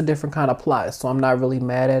 and that's a different kind of plot. So I'm not really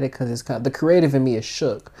mad at it because it's kind of, the creative in me is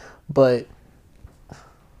shook, but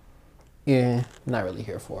yeah, not really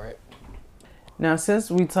here for it. Now, since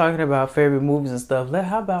we talking about favorite movies and stuff,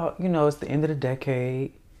 how about, it's the end of the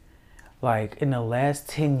decade. Like, in the last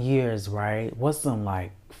 10 years, right? What's some,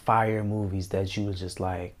 like, fire movies that you was just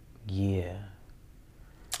like, yeah.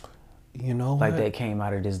 You know Like, what? that came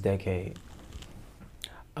out of this decade.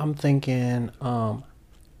 I'm thinking,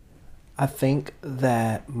 I think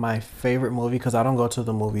that my favorite movie, because I don't go to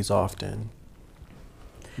the movies often,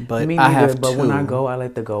 but Me I neither, have but two. when I go, I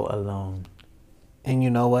like to go alone. And you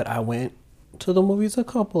know what? I went to the movies a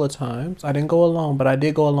couple of times. I didn't go alone, but I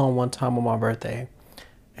did go alone one time on my birthday.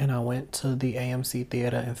 And I went to the AMC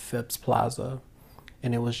Theater in Phipps Plaza.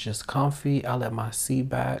 And it was just comfy. I let my seat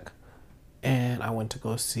back. And I went to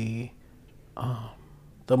go see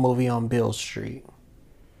the movie on Beale Street.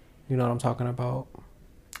 You know what I'm talking about?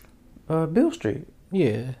 Beale Street.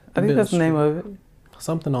 Yeah. I think Beale that's the name Street. of it.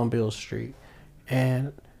 Something on Beale Street.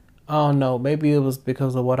 And I don't know, maybe it was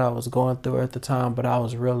because of what I was going through at the time, but I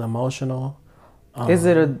was real emotional. Is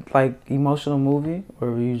it a, like, emotional movie?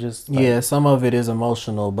 Or were you just... Like, Yeah, some of it is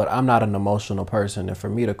emotional, but I'm not an emotional person. And for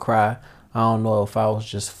me to cry, I don't know if I was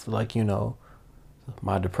just like,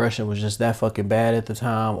 my depression was just that fucking bad at the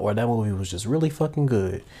time, or that movie was just really fucking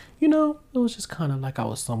good. It was just kind of like I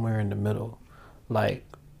was somewhere in the middle. Like,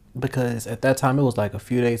 because at that time it was like a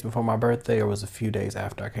few days before my birthday, or it was a few days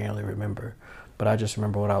after. I can't really remember. But I just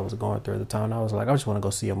remember what I was going through at the time. And I was like, I just want to go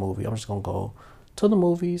see a movie. I'm just going to go to the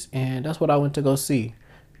movies. And that's what I went to go see.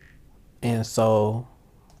 And so,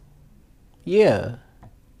 yeah,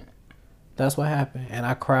 that's what happened. And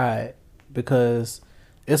I cried because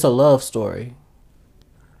it's a love story.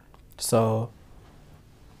 So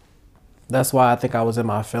that's why I think I was in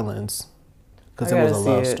my feelings, because I it was a gotta see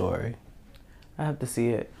love it. story. I have to see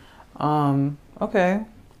it. Okay.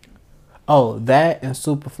 Oh, that and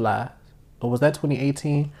Superfly. Or was that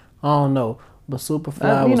 2018? I don't know. But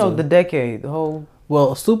Superfly was the decade, the whole...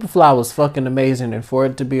 Well, Superfly was fucking amazing, and for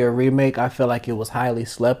it to be a remake, I feel like it was highly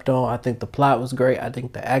slept on. I think the plot was great. I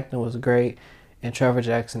think the acting was great, and Trevor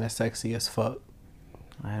Jackson is sexy as fuck.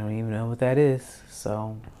 I don't even know what that is,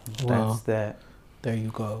 so Well, that's that. There you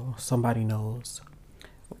go. Somebody knows.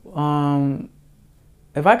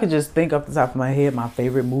 If I could just think off the top of my head, my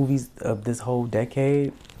favorite movies of this whole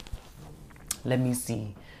decade, let me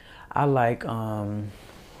see. I like,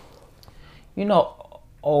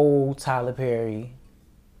 old Tyler Perry.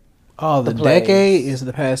 Oh, the plays. decade is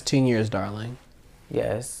the past 10 years, darling.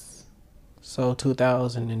 Yes. So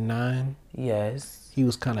 2009, Yes. he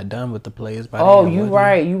was kind of done with the plays by the Oh, end, you wasn't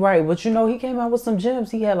right, you right. But he came out with some gems.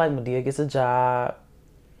 He had like Medea Gets a Job.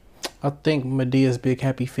 he? I think Medea's Big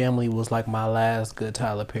Happy Family was like my last good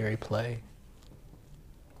Tyler Perry play.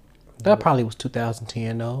 That probably was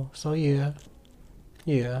 2010 though. So yeah.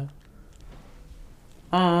 Yeah.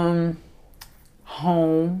 Home.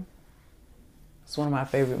 It's one of my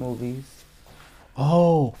favorite movies.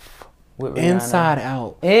 Oh, With Rihanna. Inside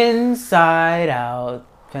Out. Inside Out.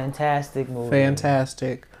 Fantastic movie.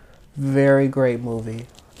 Fantastic. Very great movie.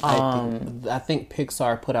 I think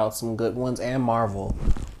Pixar put out some good ones, and Marvel.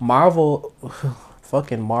 Marvel,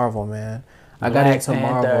 fucking Marvel, man. I got Black into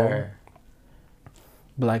Marvel.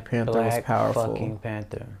 Black Panther was Black powerful. fucking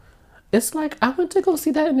Panther. It's like I went to go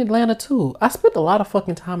see that in Atlanta too. I spent a lot of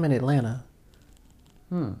fucking time in Atlanta.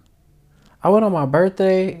 I went on my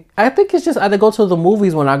birthday. I think it's just I go to the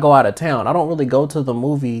movies when I go out of town. I don't really go to the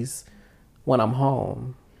movies when I'm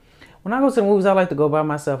home. When I go to the movies, I like to go by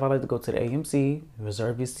myself. I like to go to the AMC,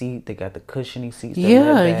 reserve your seat. They got the cushiony seats. that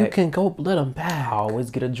Yeah, lay you back. can go let them back. I always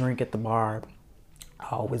get a drink at the bar. I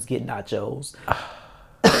always get nachos.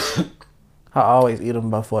 I always eat them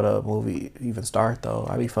before the movie even start though.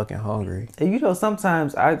 I be fucking hungry. And you know,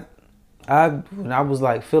 sometimes I when I was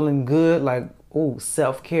like feeling good, like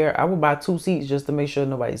self-care, I would buy 2 seats just to make sure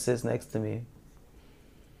nobody sits next to me.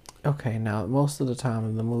 Okay, now most of the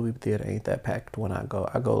time the movie theater ain't that packed when I go.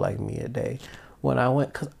 I go like midday. When I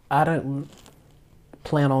went, cause I didn't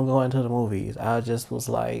plan on going to the movies. I just was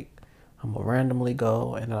like, I'm gonna randomly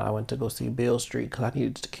go, and then I went to go see Beale Street because I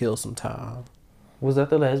needed to kill some time. Was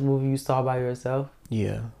that the last movie you saw by yourself?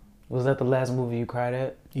 Yeah, Was that the last movie you cried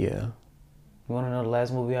at? yeah. You want to know the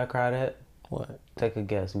last movie I cried at? What? Take a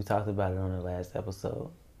guess. We talked about it on the last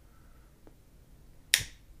episode.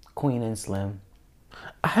 Queen and Slim.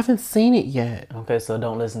 I haven't seen it yet. Okay, so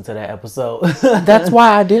don't listen to that episode. That's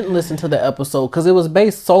why I didn't listen to the episode, because it was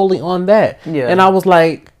based solely on that. Yeah. And I was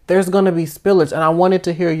like, there's going to be spillage. And I wanted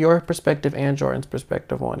to hear your perspective and Jordan's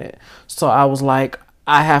perspective on it. So I was like,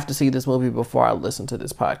 I have to see this movie before I listen to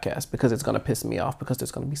this podcast, because it's going to piss me off, because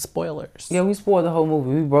there's going to be spoilers. Yeah, we spoiled the whole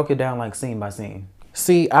movie. We broke it down like scene by scene.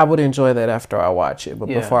 See, I would enjoy that after I watch it, but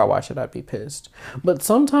Yeah. before I watch it, I'd be pissed. But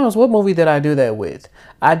sometimes, what movie did I do that with?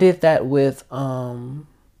 I did that with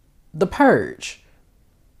The Purge.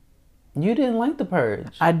 You didn't like The Purge.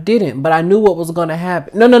 I didn't, but I knew what was going to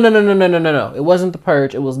happen. No. It wasn't The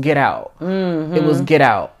Purge. It was Get Out. Mm-hmm. It was Get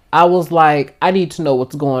Out. I was like, I need to know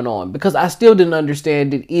what's going on, because I still didn't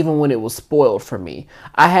understand it even when it was spoiled for me.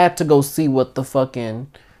 I had to go see what the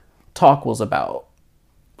fucking talk was about.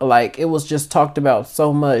 Like, it was just talked about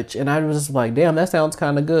so much, and I was just like, damn, that sounds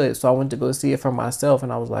kind of good. So I went to go see it for myself,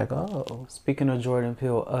 and I was like, oh. Speaking of Jordan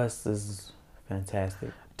Peele, Us is fantastic.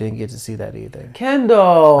 Didn't get to see that either.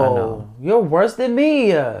 Kendall, I know. you're worse than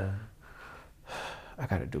me. I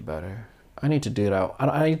gotta do better. I need to do it out.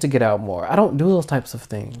 I need to get out more. I don't do those types of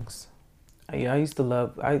things. Yeah, I used to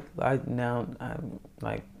love. I'm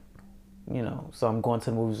like, you know, so I'm going to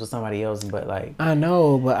the movies with somebody else, but like, I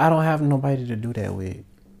know, but I don't have nobody to do that with.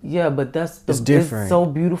 yeah, but It's different. It's so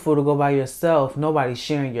beautiful to go by yourself. Nobody's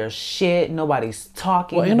sharing your shit. Nobody's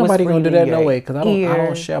talking. Well, ain't nobody gonna do whispering that in no your way, because I don't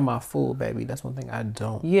ear. share my food, baby. That's one thing I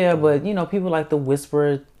don't. Yeah, but you know, people like to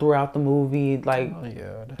whisper throughout the movie. Like, Oh,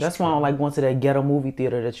 yeah, that's why I don't like going to that ghetto movie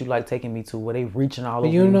theater that you like taking me to, where they reaching all over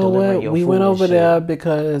You you, know delivering what? your We food went and over shit. there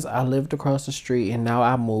because I lived across the street, and now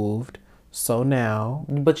I moved. So now,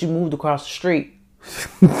 But you moved across the street,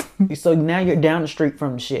 so now you're down the street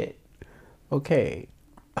from the shit. okay,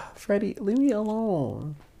 Freddie, leave me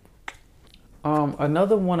alone.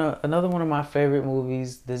 Another one of my favorite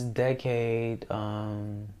movies this decade.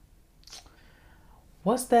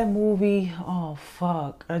 What's that movie? Oh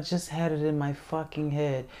fuck! I just had it in my fucking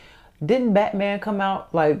head. Didn't Batman come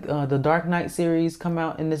out, like the Dark Knight series come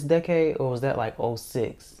out in this decade, or was that like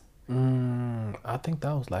 06? I think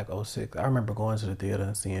that was like 06. I remember going to the theater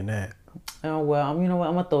and seeing that. Oh well, you know what?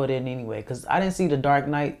 I'm gonna throw it in anyway because I didn't see the Dark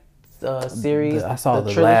Knight series. I saw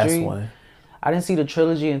the trilogy. last one. I didn't see the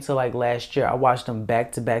trilogy until like last year. I watched them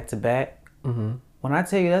back to back to back. Mm-hmm. When I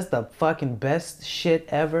tell you that's the fucking best shit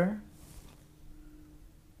ever,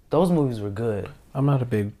 those movies were good. I'm not a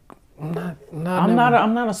big. I'm I'm not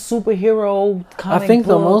a superhero comic I think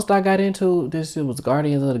the book. most I got into this shit was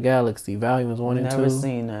Guardians of the Galaxy Volumes 1 and 2. Never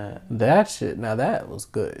seen that. That shit, now that was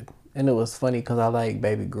good. And it was funny because I like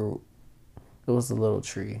Baby Groot. It was a little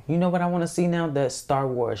tree. You know what I want to see now? That Star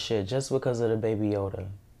Wars shit, just because of the Baby Yoda.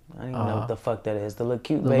 I don't even know what the fuck that is. The little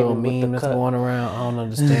cute The baby little with meme the that's cut. going around, I don't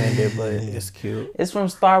understand it, but it's cute. It's from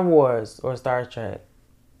Star Wars or Star Trek.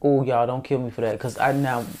 Oh, y'all don't kill me for that, cause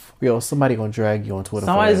Yo, somebody gonna drag you on Twitter.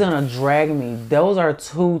 somebody's for that. gonna drag me. Those are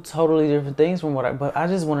two totally different things from but I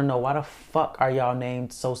just want to know why the fuck are y'all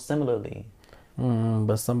named so similarly?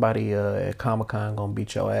 But somebody at Comic-Con gonna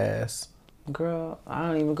beat your ass. Girl, I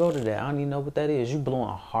don't even go to that. I don't even know what that is. You blowing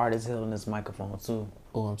hard as hell in this microphone too.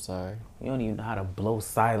 Oh, I'm sorry. You don't even know how to blow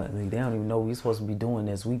silently. They don't even know we supposed to be doing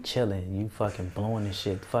this. We chilling. You fucking blowing this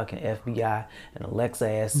shit. Fucking FBI and Alexa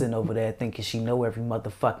ass sitting over there thinking she know every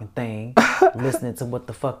motherfucking thing. Listening to what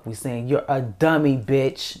the fuck we saying. You're a dummy,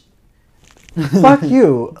 bitch. Fuck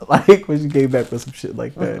you. Like when you came back with some shit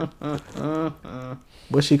like that.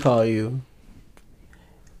 What she call you?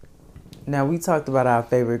 Now we talked about our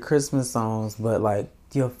favorite Christmas songs, but like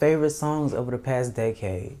your favorite songs over the past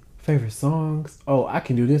decade. Favorite songs? Oh, I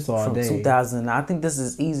can do this all From day. 2000, I think this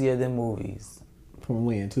is easier than movies. From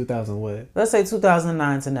when? 2000 what? Let's say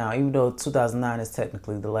 2009 to now, even though 2009 is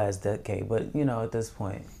technically the last decade, but you know, at this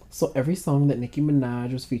point. So every song that Nicki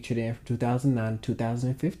Minaj was featured in from 2009 to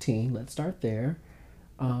 2015. Let's start there.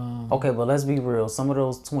 Okay, but let's be real. Some of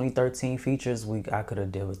those 2013 features, I could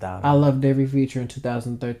have did without. I loved every feature in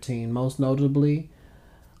 2013. Most notably,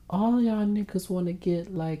 all y'all niggas want to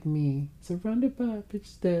get like me. Surrounded by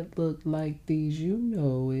bitches that look like these. You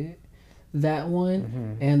know it. That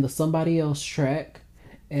one and the Somebody Else track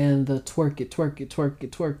and the Twerk It, Twerk It, Twerk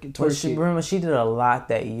It, Twerk It, But Twerk It. remember, she did a lot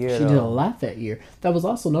that year. She did a lot that year. That was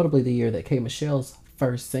also notably the year that K. Michelle's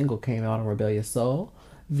first single came out on Rebellious Soul,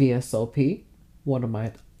 VSOP, one of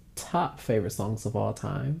my top favorite songs of all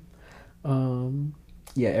time.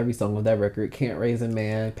 Yeah, every song of that record, Can't Raise a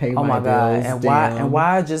Man, Pay Oh My my God! Bills, And Damn.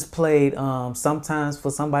 why I just played Sometimes for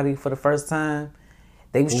Somebody for the first time.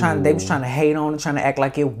 They was trying to hate on it, trying to act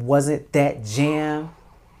like it wasn't that jam.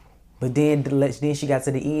 But then she got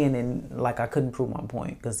to the end and like I couldn't prove my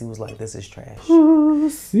point because he was like, "This is trash."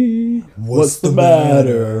 See, what's the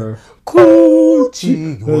matter?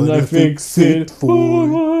 Coochie, and I fix it for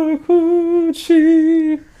my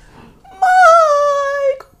coochie.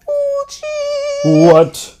 My coochie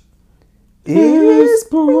What is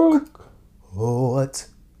broke? What?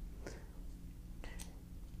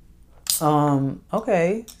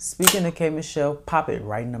 Okay. Speaking of K. Michelle, pop it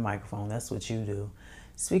right in the microphone. That's what you do.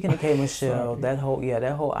 Speaking of K. Michelle, that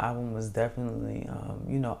whole album was definitely,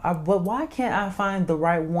 but why can't I find the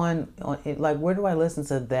right one? Like, where do I listen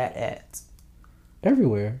to that at?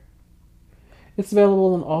 Everywhere. It's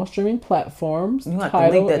available on all streaming platforms. You have to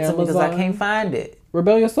link that to me because I Amazon. can't find it.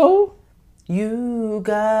 Rebellious Soul? You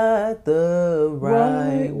got the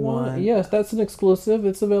right one. Yes, that's an exclusive.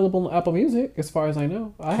 It's available on Apple Music, as far as I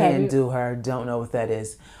know. I have Can't it. do her. Don't know what that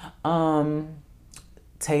is.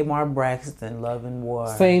 Tamar Braxton, Love and War.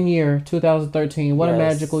 Same year, 2013. What a Yes.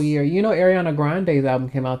 magical year. You know, Ariana Grande's album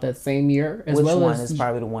came out that same year, as Which well one as is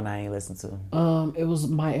probably the one I ain't listened to? it was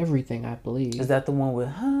My Everything, I believe. Is that the one with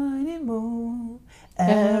Honeymoon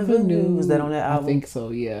Avenue? Is that on that album? I think so.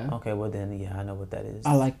 Yeah. Okay, well then, yeah, I know what that is.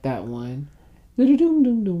 I like that one. That's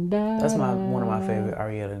one of my favorite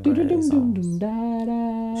Ariana Grande songs.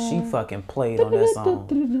 She fucking played on that song.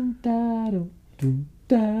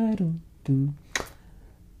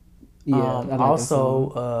 Yeah. I like that song.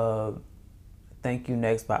 Also, Thank You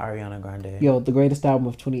Next by Ariana Grande. Yo, the greatest album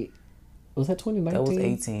of 2019? That was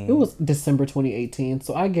 18. It was December 2018,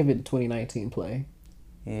 so I give it 2019 play.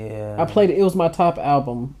 Yeah. I played it. It was my top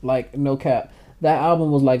album, like, no cap. That album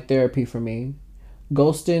was like therapy for me.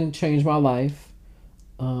 Ghostin' changed my life.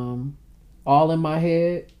 All in My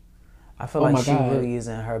Head. I feel like she really is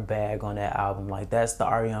in her bag on that album. Like, that's the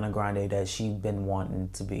Ariana Grande that she's been wanting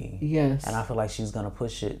to be. Yes. And I feel like she's going to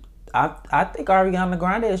push it. I think Ariana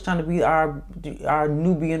Grande is trying to be our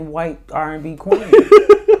Nubian white R&B queen.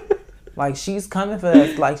 Like, she's coming for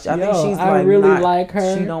that. Like, I think she's like, I really like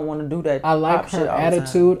her. She don't want to do that. I like pop her shit all the time.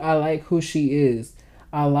 attitude. I like who she is.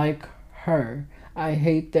 I like her. I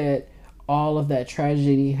hate that all of that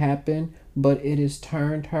tragedy happened, but it has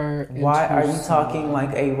turned her into... Why are you talking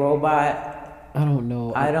like a robot? I don't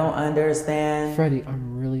know. I don't understand. Freddie,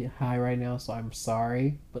 I'm really high right now, so I'm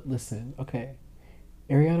sorry. But listen, okay.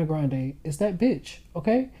 Ariana Grande is that bitch,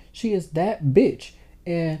 okay? She is that bitch.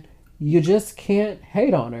 And you just can't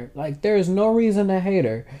hate on her. Like, there is no reason to hate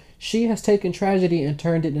her. She has taken tragedy and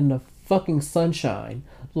turned it into fucking sunshine.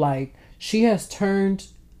 Like, she has turned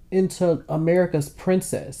into America's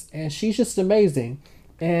princess. And she's just amazing.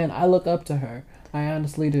 And I look up to her. I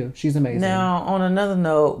honestly do. She's amazing. Now, on another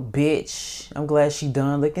note, bitch, I'm glad she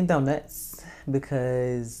done licking donuts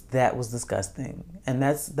because that was disgusting. And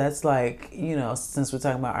that's like, you know, since we're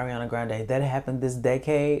talking about Ariana Grande, that happened this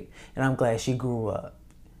decade, and I'm glad she grew up.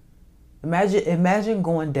 Imagine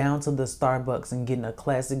going down to the Starbucks and getting a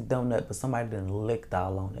classic donut, but somebody done licked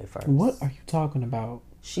all on it first. What are you talking about?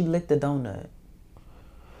 She licked the donut.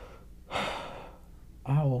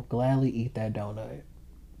 I will gladly eat that donut.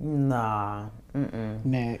 Nah. Mm-mm.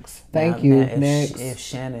 Next. Thank you. Next. If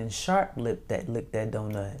Shannon Sharp licked that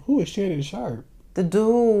donut. Who is Shannon Sharp? The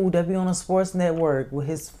dude that be on a sports network with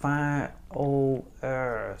his fine old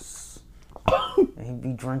ass. And he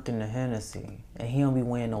be drinking the Hennessy. And he don't be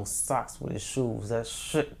wearing no socks with his shoes. That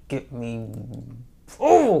shit get me...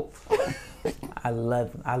 Oh! I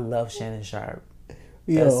love Shannon Sharp.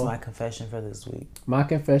 That's my confession for this week. My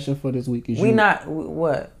confession for this week is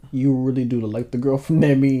What? you really do like the girl from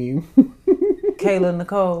that meme. Kayla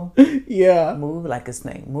Nicole. Yeah. Move like a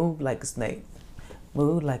snake. Move like a snake.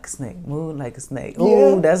 Move like a snake. Move like a snake. Yeah.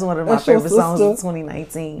 Ooh, that's one of my That's your favorite songs of sister.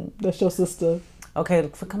 2019. That's your sister. Okay,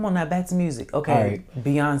 come on now, back to music. Okay, All right.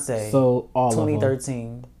 Beyonce. So all of them.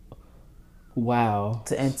 2013. Wow.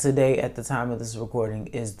 And today, at the time of this recording,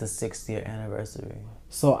 is the 6th year anniversary.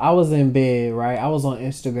 So I was in bed, right? I was on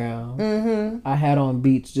Instagram. Mm-hmm. I had on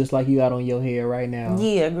beats just like you got on your hair right now.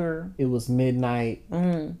 Yeah, girl. It was midnight.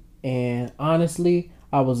 Mm-hmm. And honestly,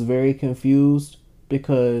 I was very confused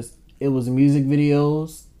because it was music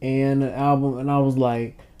videos and an album. And I was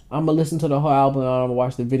like, I'm going to listen to the whole album and I'm going to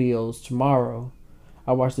watch the videos tomorrow.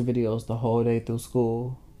 I watched the videos the whole day through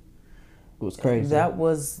school. It was crazy. That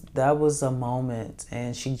was a moment,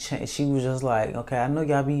 and she was just like, okay, I know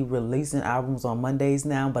y'all be releasing albums on Mondays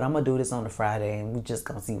now, but I'm gonna do this on a Friday, and we just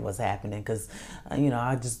gonna see what's happening, cause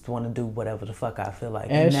I just want to do whatever the fuck I feel like.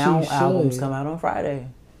 And As now she albums should. come out on Friday.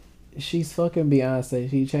 She's fucking Beyonce.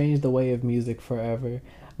 She changed the way of music forever.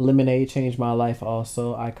 Lemonade changed my life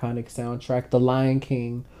also. Iconic soundtrack. The Lion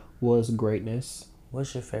King was greatness.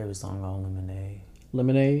 What's your favorite song on Lemonade?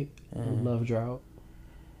 Lemonade, Love Drought.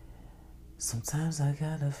 Sometimes I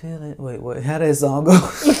gotta feel it. Wait, what? How that song go?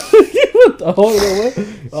 Oh, what?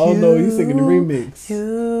 Oh no, he's singing the remix.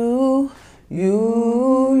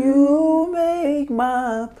 You make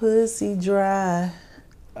my pussy dry.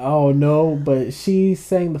 Oh no, but she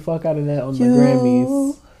sang the fuck out of that on the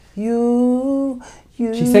Grammys. You.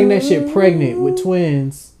 She sang that shit pregnant with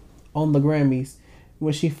twins on the Grammys.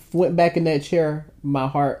 When she went back in that chair, my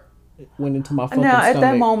heart went into my fucking Now, stomach. at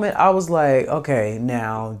that moment, I was like, okay,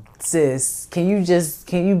 now, sis, can you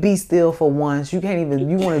be still for once? You can't even,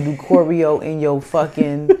 you want to do choreo in your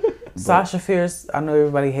fucking Sasha Fierce. I know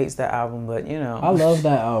everybody hates that album, but I love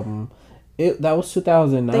that album. That was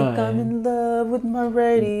 2009. Think I'm in love with my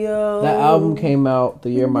radio. That album came out the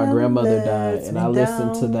year my Never grandmother lets died, and me I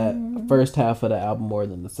listened to down. that first half of the album more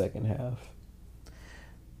than the second half.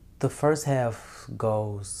 The first half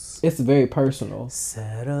goes, It's very personal.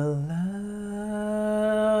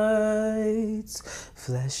 satellites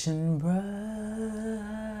flashing bright,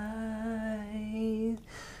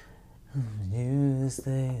 you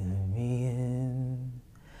stay with me in.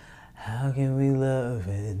 How can we love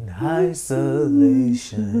in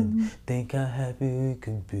isolation? Think how happy we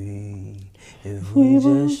could be if we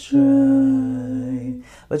just tried.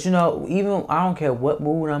 But even I don't care what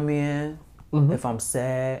mood I'm in. If I'm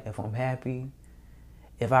sad, if I'm happy,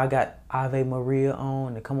 if I got Ave Maria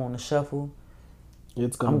on and come on the shuffle,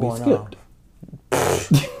 It's gonna I'm be going skipped.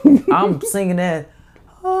 I'm singing that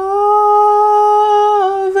Ave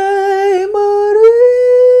Maria.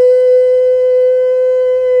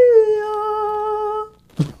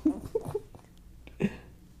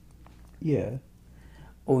 Yeah.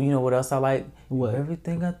 Oh, you know what else I like? What?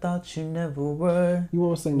 Everything I thought you never were. You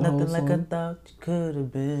want to sing the Nothing whole like I song? thought you could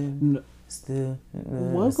have been. No. Still.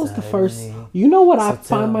 What was the inside first? me. You know what I So tell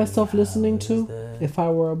find me myself how listening is to? that? If I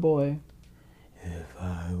Were a Boy. If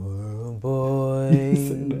I were a boy.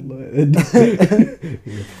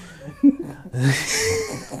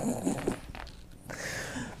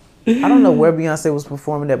 I don't know where Beyonce was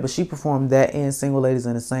performing that, but she performed that and Single Ladies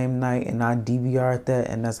in the same night, and I DVR'd that,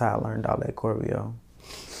 and that's how I learned all that choreo.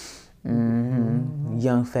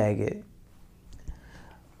 Young Faggot.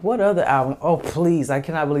 What other album? Oh, please. I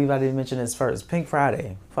cannot believe I didn't mention this first. Pink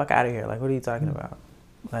Friday. Fuck out of here. Like, what are you talking about?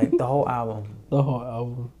 Like, the whole album. The whole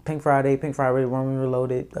album. Pink Friday, Roman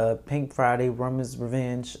Reloaded, Pink Friday, Roman's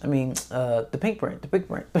Revenge. I mean, the Pink Print.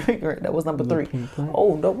 That was number 3. Pink Print.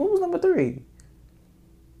 Oh, no, what was number 3?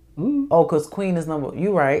 Oh, because Queen is number...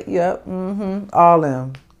 You right. Yep. All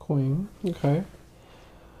them. Queen. Okay.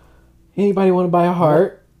 Anybody want to buy a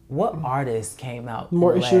heart? What artist came out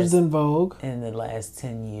More in the issues last- than Vogue. in the last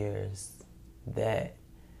 10 years that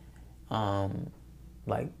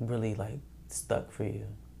really stuck for you?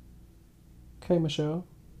 Okay, Michelle.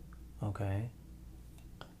 Okay.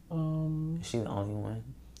 Is she the only one?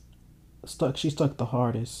 She stuck the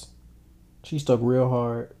hardest. She stuck real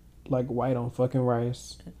hard. Like white on fucking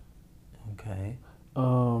rice. Okay.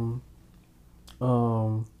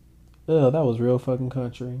 That was real fucking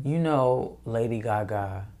country. Lady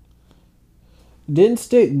Gaga. Didn't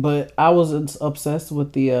stick, but I was obsessed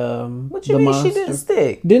with the What you the mean monster. she didn't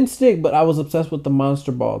stick? Didn't stick, but I was obsessed with the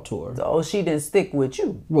Monster Ball tour Oh, she didn't stick with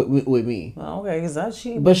you. with me. Oh, okay, because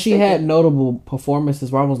she... But she had notable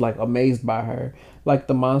performances where I was like amazed by her. Like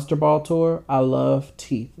the Monster Ball tour, I love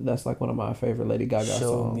Teeth. That's like one of my favorite Lady Gaga Show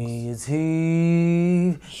songs. me your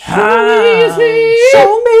teeth. Show me your teeth.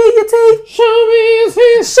 Show me your teeth. Show me your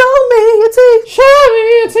teeth. Show me your teeth. Show me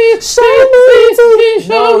your teeth. Show me your teeth.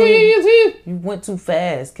 Show me your teeth. You went too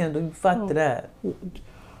fast, Kendall. You fucked it up.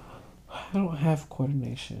 I don't have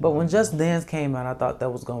coordination. But when Just Dance came out, I thought that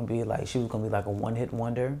was gonna be like she was gonna be like a one-hit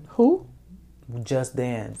wonder. Who? Just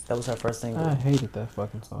Dance. That was her first single. I hated that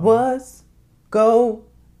fucking song. Was go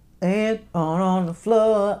and on the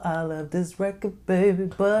floor. I love this record, baby,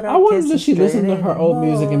 but I wonder can't if she see listened to straight her old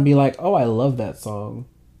music anymore. and be like, "Oh, I love that song."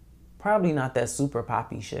 Probably not that super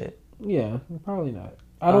poppy shit. Yeah, probably not.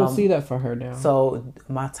 I don't see that for her now. So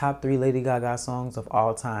my top 3 Lady Gaga songs of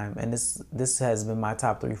all time, and this has been my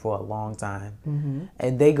top 3 for a long time,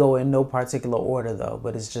 and they go in no particular order though.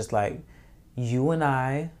 But it's just like You and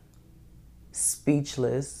I,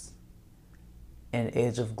 Speechless, and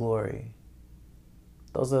Edge of Glory.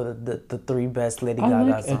 Those are the 3 best Lady Gaga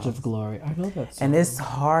like songs. Edge of Glory. I know that song. And it's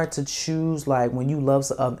hard to choose, like, when you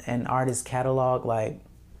love an artist's catalog, like,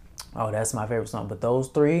 oh, that's my favorite song. But those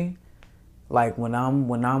 3, like, when I'm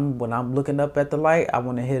looking up at the light, I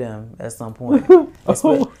want to hit him at some point.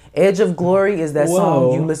 Edge of Glory is that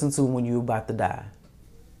song you listen to when you're about to die.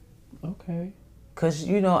 Okay. Cause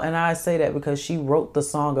and I say that because she wrote the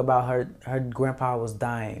song about her grandpa was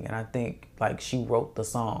dying, and I think like she wrote the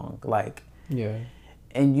song, like, yeah.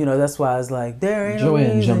 And that's why it's like there ain't Joanne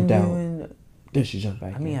no reason jumped out. Then she jumped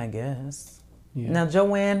back. I mean, I guess. Yeah. Now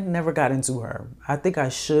Joanne never got into her. I think I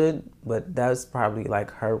should, but that's probably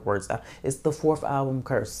like her words. It's the 4th album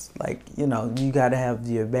curse. Like you gotta have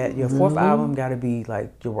your 4th album gotta be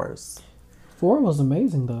like your worst. 4 was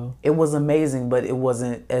amazing though. It was amazing, but it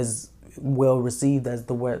wasn't as well received as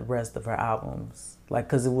the rest of her albums. Like,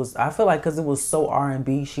 cause it was so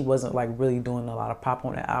R&B, she wasn't like really doing a lot of pop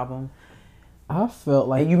on that album. I felt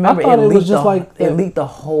like, and you remember I thought it was just like it leaked the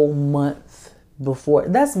whole month before.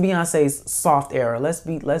 That's Beyonce's soft era. Let's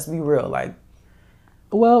be real. Like,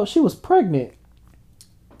 well, she was pregnant.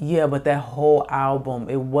 yeah, but that whole album,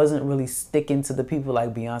 it wasn't really sticking to the people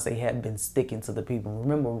like Beyonce had been sticking to the people.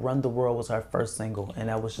 Remember, Run the World was her first single, and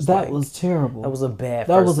that was just that was terrible. That was a bad.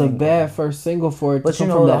 That first was single. a bad first single for it to But come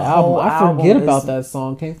from that the album. whole I forget album about is- that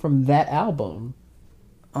song. Came from that album.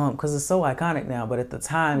 Because it's so iconic now, but at the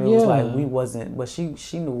time it was like Yeah. we wasn't. But she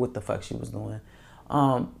knew what the fuck she was doing.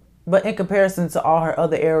 But in comparison to all her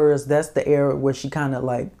other eras, that's the era where she kind of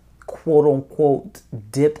like quote unquote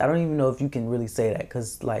dipped. I don't even know if you can really say that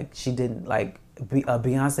because like she didn't like a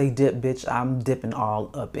Beyonce dip, bitch. I'm dipping all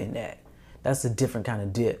up in that. That's a different kind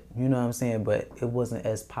of dip. You know what I'm saying? But it wasn't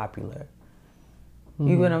as popular. You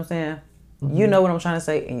get what I'm saying? You know what I'm trying to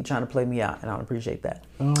say, and you're trying to play me out, and I don't appreciate that.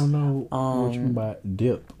 I don't know what you mean by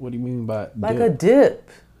dip. What do you mean by Like dip? a dip.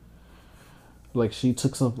 Like she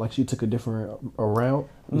took a different route.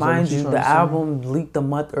 Is that what Mind you're you, trying the to say? album leaked a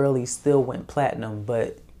month early, still went platinum,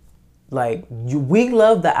 but like we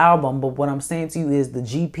love the album, but what I'm saying to you is the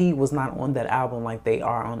GP was not on that album like they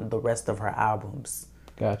are on the rest of her albums.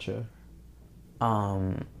 Gotcha.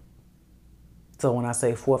 So when I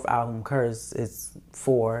say 4th album curse, it's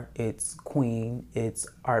 4, it's Queen, it's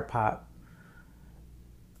Art Pop.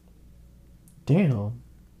 Damn.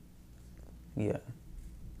 Yeah.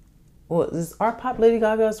 Well, is Art Pop Lady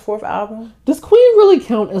Gaga's 4th album? Does Queen really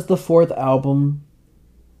count as the 4th album?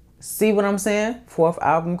 See what I'm saying? 4th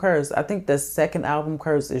album curse. I think the 2nd album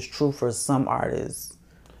curse is true for some artists.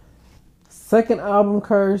 2nd album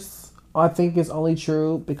curse, I think is only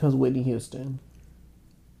true because Whitney Houston.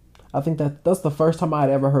 I think that's the first time I'd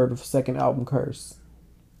ever heard of 2nd album curse.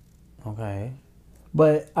 Okay.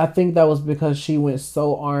 But I think that was because she went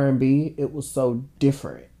so R&B, it was so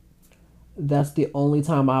different. That's the only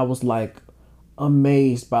time I was like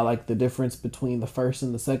amazed by like the difference between the first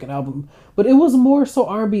and the 2nd album. But it was more so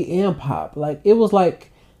R&B and pop. Like it was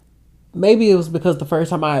like, maybe it was because the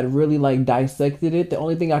first time I had really like dissected it, the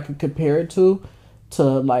only thing I could compare it to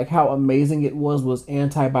like how amazing it was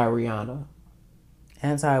Anti by Rihanna.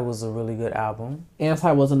 Anti was a really good album.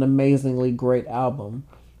 Anti was an amazingly great album.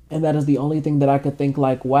 And that is the only thing that I could think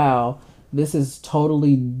like, wow, this is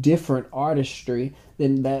totally different artistry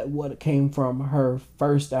than what came from her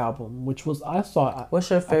first album, which was, What's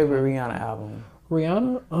your favorite Rihanna album?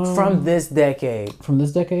 Rihanna? From this decade. From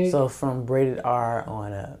this decade? So from Rated R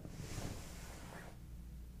on up.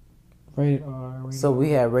 Rated R. So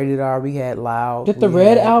we had Rated R, we had Loud. Did the we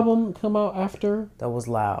Red had- album come out after? That was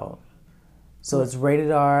Loud. So it's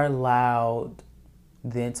Rated R, Loud,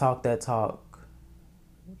 then Talk That Talk.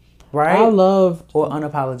 Right? I loved Or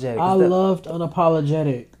Unapologetic. loved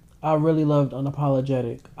Unapologetic. I really loved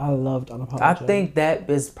Unapologetic. I loved Unapologetic. I think that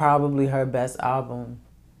is probably her best album.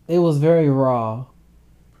 it was very raw.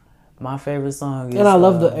 My favorite song is... And I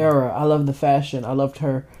love the era. I love the fashion. I loved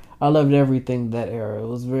her. I loved everything that era. It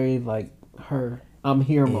was very like her I'm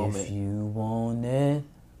here moment. If you want it,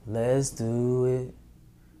 let's do it.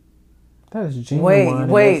 That is genuine.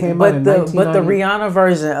 Wait, but the Rihanna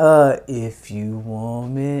version, if you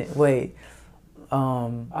want me. Wait.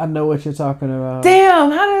 I know what you're talking about.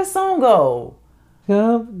 Damn, how did that song go?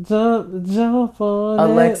 Jump on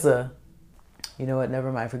Alexa. You know what?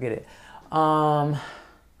 Never mind. Forget it.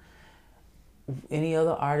 Any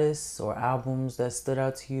other artists or albums that stood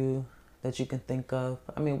out to you that you can think of?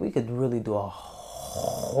 I mean, we could really do a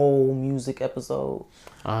whole music episode.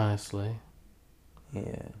 Honestly.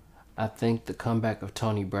 Yeah. I think the comeback of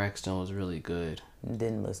Toni Braxton was really good.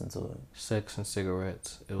 Didn't listen to it. Sex and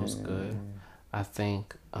Cigarettes. It was good. I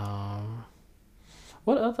think,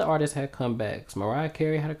 what other artists had comebacks? Mariah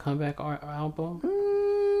Carey had a comeback album.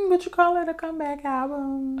 Would you call it a comeback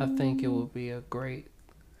album? I think it would be a great,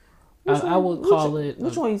 I would call it.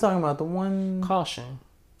 Which one are you talking about? The one? Caution.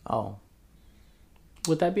 Oh.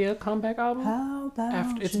 Would that be a comeback album? How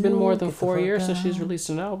about It's been more than 4 years since she's released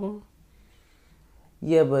an album.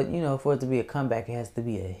 Yeah, but you know, for it to be a comeback, it has to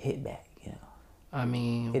be a hit back. You know. I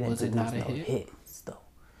mean, was it not a hit? Hits though.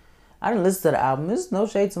 I didn't listen to the album. There's no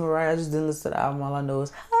shade to Mariah. I just didn't listen to the album. All I know is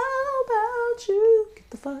how about you get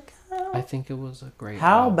the fuck out. I think it was a great.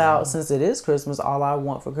 How album. about, since it is Christmas, All I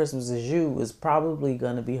Want for Christmas Is You is probably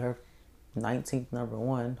gonna be her 19th number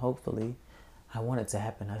one. Hopefully, I want it to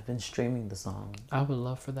happen. I've been streaming the song. I would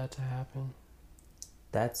love for that to happen.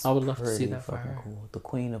 That's I would love to see pretty that for fucking her. cool. The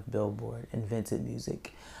queen of Billboard invented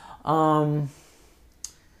music. Now,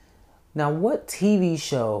 what TV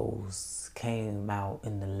shows came out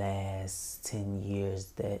in the last 10 years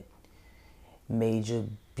that made you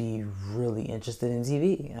be really interested in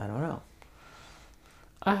TV? I don't know.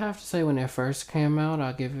 I have to say, when it first came out,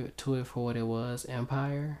 I'll give it to it for what it was.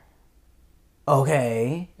 Empire.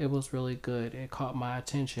 Okay. It was really good. It caught my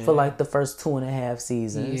attention. For like the first 2.5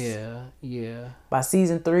 seasons. Yeah. By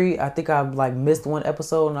season 3, I think I like missed one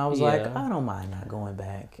episode and I was like, Yeah. I don't mind not going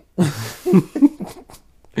back.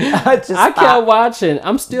 I kept watching.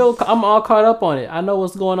 I'm all caught up on it. I know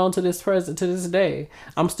what's going on to this day.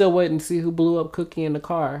 I'm still waiting to see who blew up Cookie in the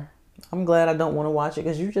car. I'm glad I don't want to watch it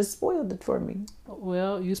because you just spoiled it for me.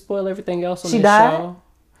 Well, you spoil everything else on She this died? show.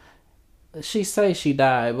 She say she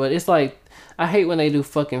died, but it's like, I hate when they do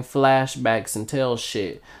fucking flashbacks and tell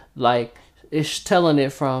shit. Like, it's telling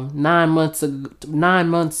it from 9 months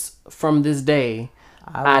from this day,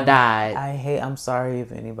 I died. I'm sorry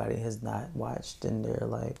if anybody has not watched and they're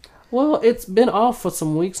like... Well, it's been off for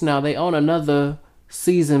some weeks now. They own another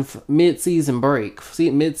season, mid-season break,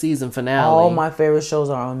 mid-season finale. All my favorite shows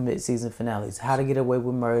are on mid-season finales. How to Get Away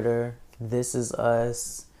with Murder, This Is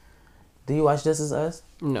Us. Do you watch This Is Us?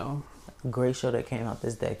 No. Great show that came out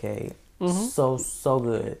this decade. So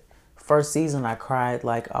good. First season, I cried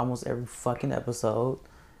like almost every fucking episode.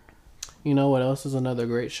 You know what else is another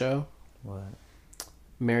great show? What?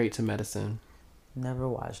 Married to Medicine. Never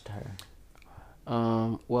watched her.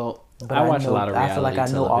 Well, But I watch a lot of reality I feel like I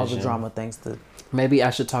know all the television. drama thanks to... Maybe I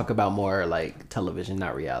should talk about more like television,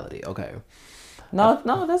 not reality. Okay. No,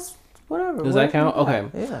 that's whatever. Does that count? Okay.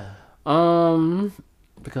 Yeah.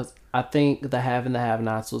 Because I think The Have and the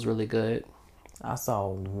Have-Nots was really good. I saw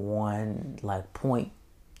one like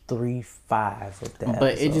 0.35 of that.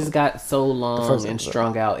 But it episode. just got so long first and episode.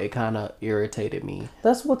 strung out, it kind of irritated me.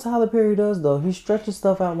 That's what Tyler Perry does, though. He stretches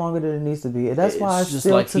stuff out longer than it needs to be. And that's why It's I just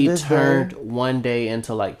still like to he this turned day, one day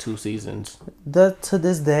into like 2 seasons. to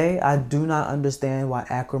this day, I do not understand why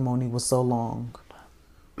Acrimony was so long.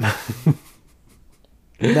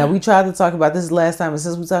 Now, we tried to talk about this last time, and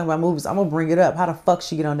since we're talking about movies, I'm going to bring it up. How the fuck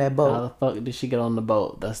she get on that How boat? the fuck did she get on the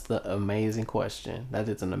boat? That's the amazing question. That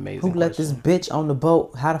is an amazing Who question. let this bitch on the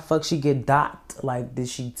boat? How the fuck she get docked? Like, did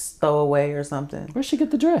she stow away or something? Where'd she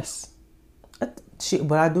get the dress?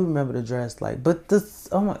 But I do remember the dress. Like, but this,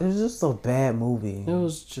 oh my, it was just a bad movie. It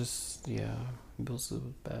was just, yeah, it was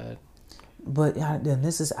bad. But then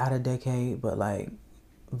this is out of decade. But like,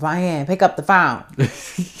 Vianne, pick up the phone.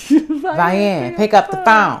 Vianne, pick up the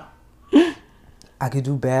phone. I could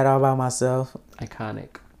do bad all by myself.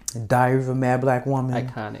 Iconic. Diary of a Mad Black Woman.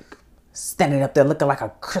 Iconic. Standing up there looking like a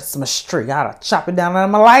Christmas tree. I gotta chop it down and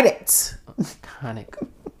I'ma light it. Iconic.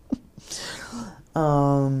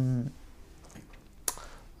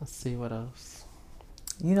 Let's see what else.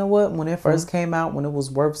 You know what? When it first came out, when it was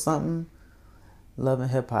worth something, Love and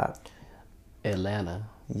Hip Hop. Atlanta.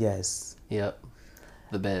 Yes. Yep.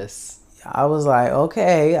 The best. I was like,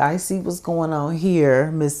 okay, I see what's going on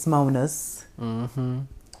here, Miss Monas.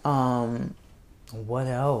 What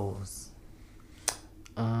else?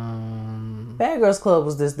 Bad Girls Club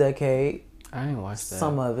was this decade. I ain't watched that.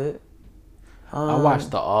 Some of it. I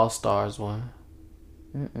watched the All Stars one.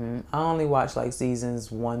 I only watched like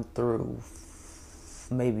seasons 1 through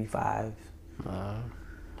maybe 5.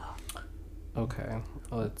 Okay,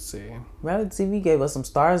 let's see. Reality TV gave us some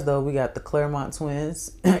stars though. We got the Claremont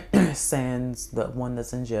twins, sans the one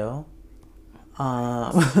that's in jail. We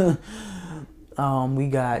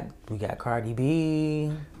got Cardi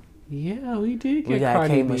B. Yeah, we did get We got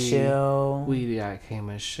Cardi K B. Michelle. We got K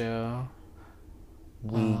Michelle.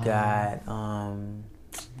 We got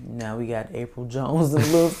now we got April Jones and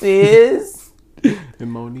Lil Fizz And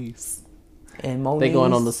Moniece. and Moniece. They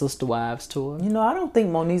going on the Sister Wives tour. You know, I don't think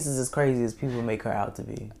Moniece is as crazy as people make her out to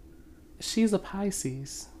be. She's a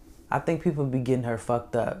Pisces. I think people be getting her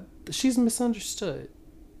fucked up She's misunderstood.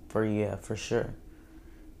 for sure.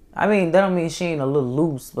 I mean, that don't mean she ain't a little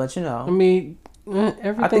loose, but you know. I mean,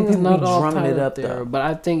 everything is people not be all drumming tied it up up, there, though. but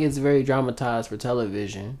I think it's very dramatized for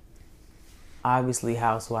television. Obviously,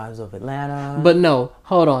 Housewives of Atlanta. But no,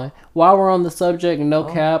 hold on. While we're on the subject, no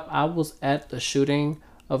cap, I was at the shooting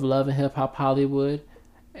of Love and Hip Hop Hollywood,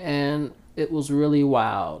 and it was really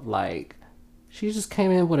wild. Like, she just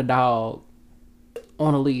came in with a dog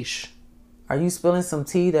on a leash. Are you spilling some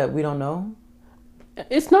tea that we don't know?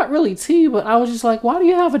 It's not really tea, but I was just like, why do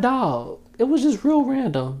you have a dog? It was just real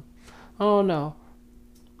random. I don't know.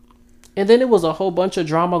 And then it was a whole bunch of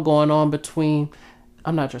drama going on between...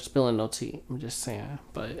 I'm not just spilling no tea. I'm just saying.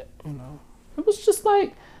 But, you know, it was just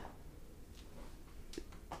like...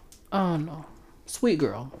 I don't know. Sweet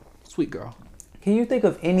girl. Sweet girl. Can you think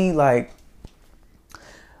of any like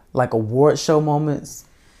award show moments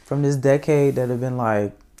from this decade that have been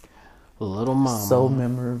like Little Mama. so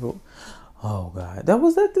memorable? Oh God,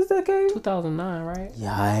 was that this decade? 2009, right?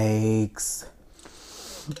 Yikes!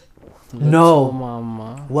 Little No.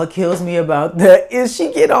 Mama. What kills me about that is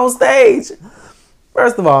she get on stage.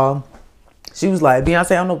 First of all, she was like,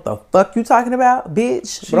 Beyonce, I don't know what the fuck you talking about,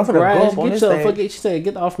 bitch. She But I'm finna go grabbed, up on get this your stage. fucking, she said,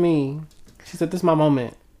 get off me. She said, this is my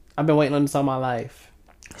moment. I've been waiting on this all my life.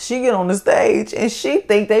 She get on the stage and she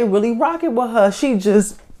think they really rocking with her. She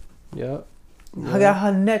just Yep. got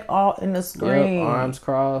her neck all in the Yep. screen. Arms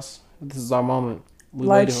crossed. This is our moment. We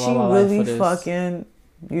Like waited she all our life really for this. fucking.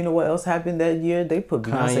 You know what else happened that year? They put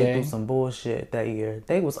Beyonce Kanye. through some bullshit that year.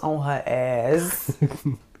 They was on her ass.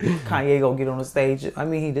 Kanye go get on the stage. I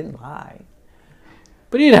mean, he didn't lie.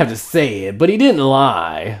 But he didn't have to say it. But he didn't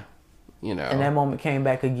lie. You know. And that moment came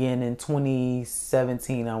back again in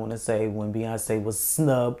 2017, I want to say, when Beyonce was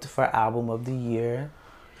snubbed for Album of the Year.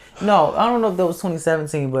 No, I don't know if that was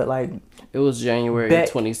 2017, but like It was January Beck-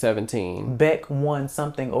 2017. Beck won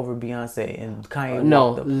something over Beyonce and Kanye. No,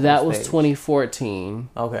 walked up on that was stage. 2014.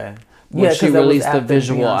 Okay. When she 'cause that was released the after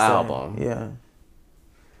visual Beyonce. album. Yeah.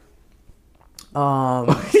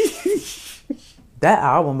 That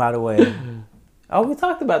album, by the way. Oh, we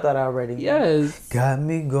talked about that already. Yes. Got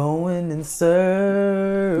me going in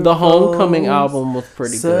circles. The Homecoming album was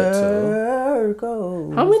pretty good too.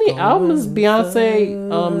 Circles. How many going albums in Beyonce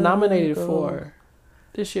nominated circles. for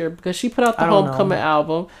this year? Because she put out the I don't know. Homecoming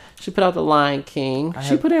album. She put out the Lion King.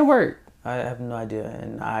 She put in work. I have no idea,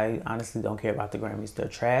 and I honestly don't care about the Grammys. They're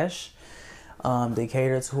trash. They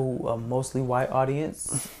cater to a mostly white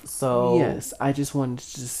audience. So Yes, I just wanted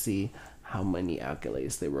to see how many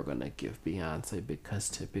accolades they were going to give Beyonce, because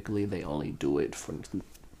typically they only do it for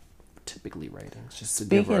typically ratings. Just to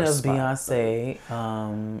give Speaking her a of spot.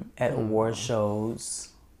 Beyonce, at award shows,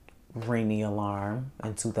 ring the alarm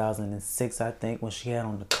in 2006, I think, when she had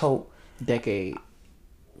on the coat. Decade.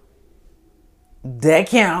 That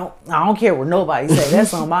count. I don't care what nobody say.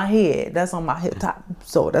 That's on my head. That's on my hip top.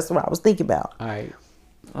 So that's what I was thinking about. All right.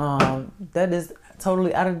 That is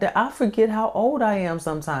totally out of date. I forget how old I am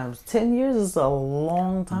sometimes. 10 years is a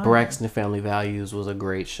long time. Braxton Family Values was a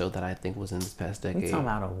great show that I think was in this past We decade. talking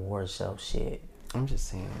about award show shit. I'm just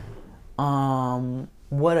saying.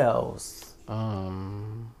 What else?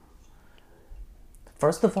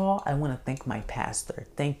 First of all, I want to thank my pastor.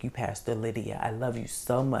 Thank you, Pastor Lydia. I love you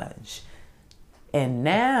so much. And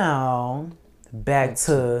now, back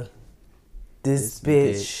to this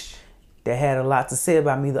bitch that had a lot to say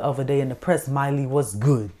about me the other day in the press. Miley was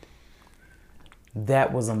good.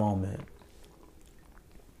 That was a moment.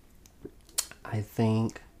 I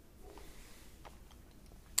think.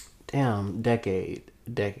 Damn, decade.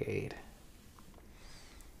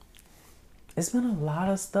 It's been a lot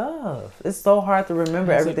of stuff. It's so hard to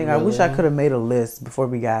remember Is it everything. I wish I really? could have made a list before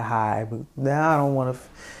we got high, but now I don't want to.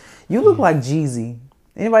 You look like Jeezy.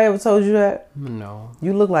 Anybody ever told you that? No.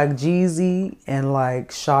 You look like Jeezy and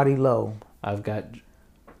like Shawty Low. I've got.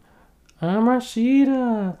 I'm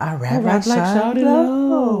Rashida. I rap like like Shawty Shawty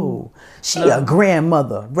Low. She a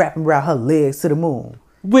grandmother rapping around her legs to the moon.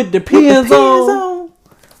 With the With pins the on.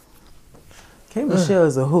 K Michelle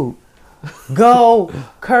is a hoot. Go,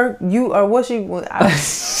 Kirk. You are what she.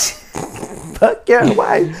 Fuck your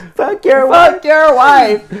wife. Fuck your wife. Fuck your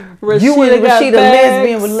wife. Rashida You and got Rashida bags.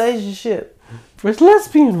 lesbian relationship.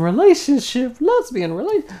 Lesbian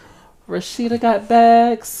relationship. Rashida got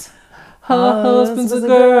bags. Her husband's a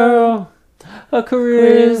girl. Her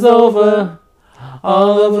career is over.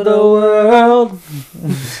 All over the world.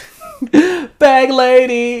 Bag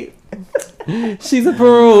lady. She's a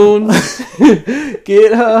prune.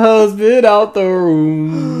 Get her husband out the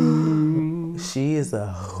room. She is a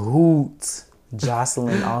hoot.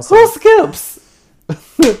 Jocelyn also. Who skips?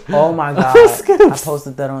 Oh my God. Who skips? I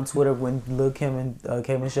posted that on Twitter when Lil Kim and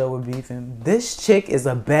K Michelle were beefing. This chick is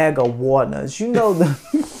a bag of walnuts. You know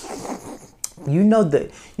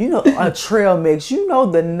a trail mix. You know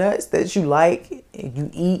the nuts that you like and you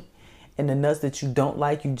eat, and the nuts that you don't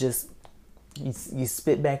like, you just you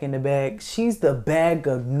spit back in the bag. She's the bag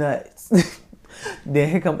of nuts. Then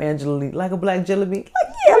here come Angela Lee, like a black jelly bean.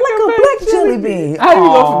 Like a black jelly bean. How you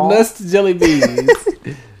go from nuts to jelly beans?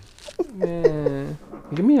 Man,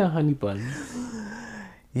 give me a honey bun.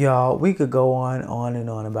 Y'all, we could go on and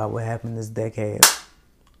on about what happened this decade.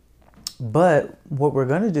 But what we're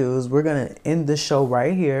going to do is we're going to end the show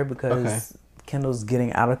right here because Kendall's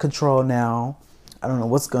getting out of control now. I don't know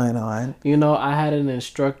what's going on. You know, I had an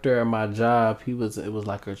instructor at my job. It was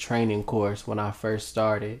like a training course when I first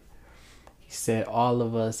started. He said all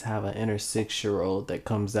of us have an inner 6-year-old that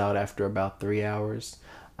comes out after about 3 hours.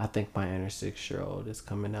 I think my inner 6-year-old is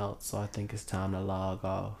coming out, so I think it's time to log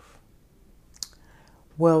off.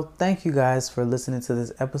 Well, thank you guys for listening to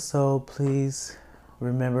this episode. Please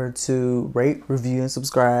remember to rate, review, and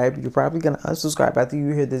subscribe. You're probably going to unsubscribe after you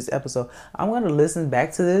hear this episode. I'm going to listen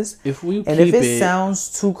back to this. If we and keep if it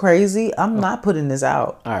sounds too crazy, I'm not putting this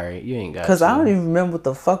out. All right, you ain't got to. Because I don't even remember what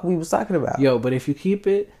the fuck we was talking about. Yo, but if you keep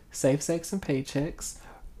it safe sex and paychecks,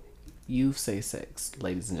 you say sex,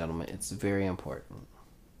 ladies and gentlemen. It's very important.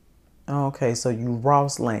 Okay, so you raw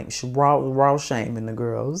shaming the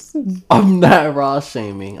girls. I'm not raw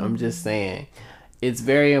shaming. I'm just saying it's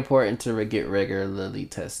very important to get regularly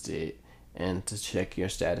tested and to check your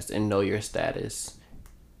status and know your status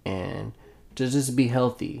and to just be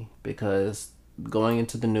healthy, because going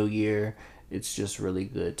into the new year, it's just really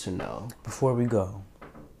good to know. Before we go,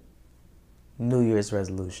 New Year's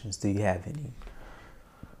resolutions. Do you have any?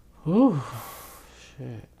 Ooh,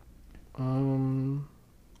 shit.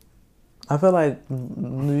 I feel like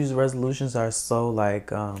New Year's resolutions are so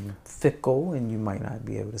like fickle, and you might not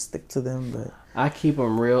be able to stick to them. But I keep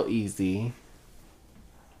them real easy.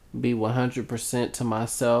 Be 100% to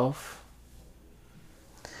myself.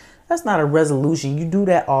 that's not a resolution. You do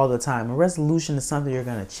that all the time. A resolution is something you're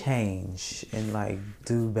gonna change and like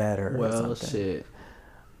do better. Well, or something. shit.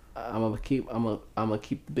 I'm gonna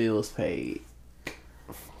keep the bills paid.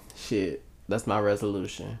 Shit. That's my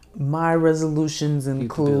resolution. My resolutions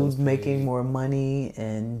include bills making paid. more money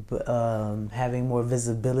and having more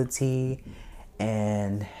visibility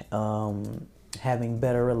and having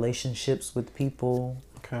better relationships with people.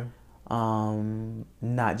 Okay.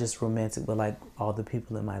 Not just romantic, but like all the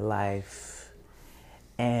people in my life.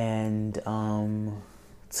 And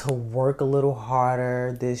to work a little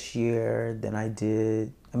harder this year than I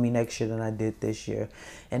did. I mean, next year than I did this year.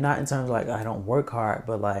 And not in terms of like I don't work hard,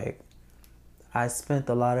 but like I spent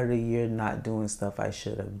a lot of the year not doing stuff I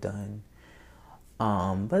should have done.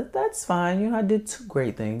 But that's fine. You know, I did 2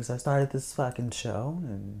 great things. I started this fucking show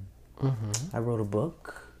and I wrote a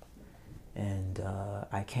book. And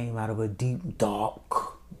I came out of a deep,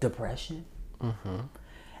 dark depression.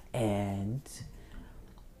 And,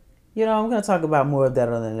 you know, I'm going to talk about more of that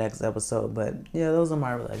on the next episode. But, yeah, those are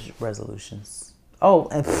my resolutions. Oh,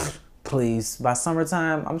 and please, by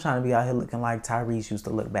summertime, I'm trying to be out here looking like Tyrese used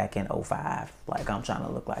to look back in 2005. Like, I'm trying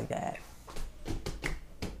to look like that.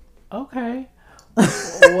 Okay.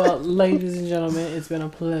 Well, ladies and gentlemen, it's been a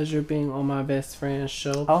pleasure being on my best friend's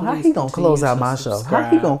show. Oh, how Please he gonna close continue out to my show? How he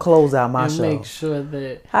subscribe gonna close out my and show? make sure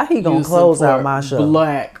that How he gonna you close out support my show?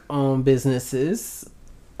 Black-owned businesses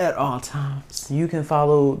at all times. You can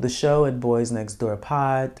follow the show at Boys Next Door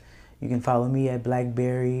Pod. You can follow me at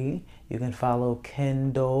Blackberry. You can follow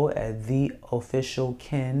Kendall at The Official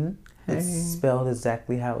Ken. It's spelled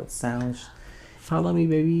exactly how it sounds. Follow me,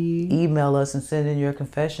 baby. Email us and send in your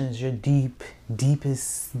confessions, your deepest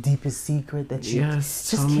secret that you Yes,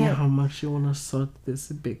 just tell me can't. how much you want to suck this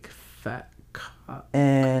big fat cock.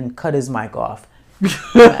 And cut his mic off.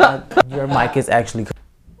 Your mic is actually.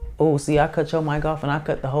 Oh, see, I cut your mic off and I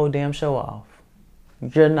cut the whole damn show off.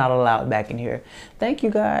 You're not allowed back in here. Thank you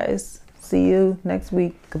guys. See you next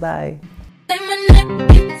week. Goodbye. Say my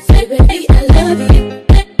name, say baby, I love you.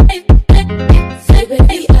 Say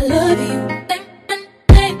baby, I love you.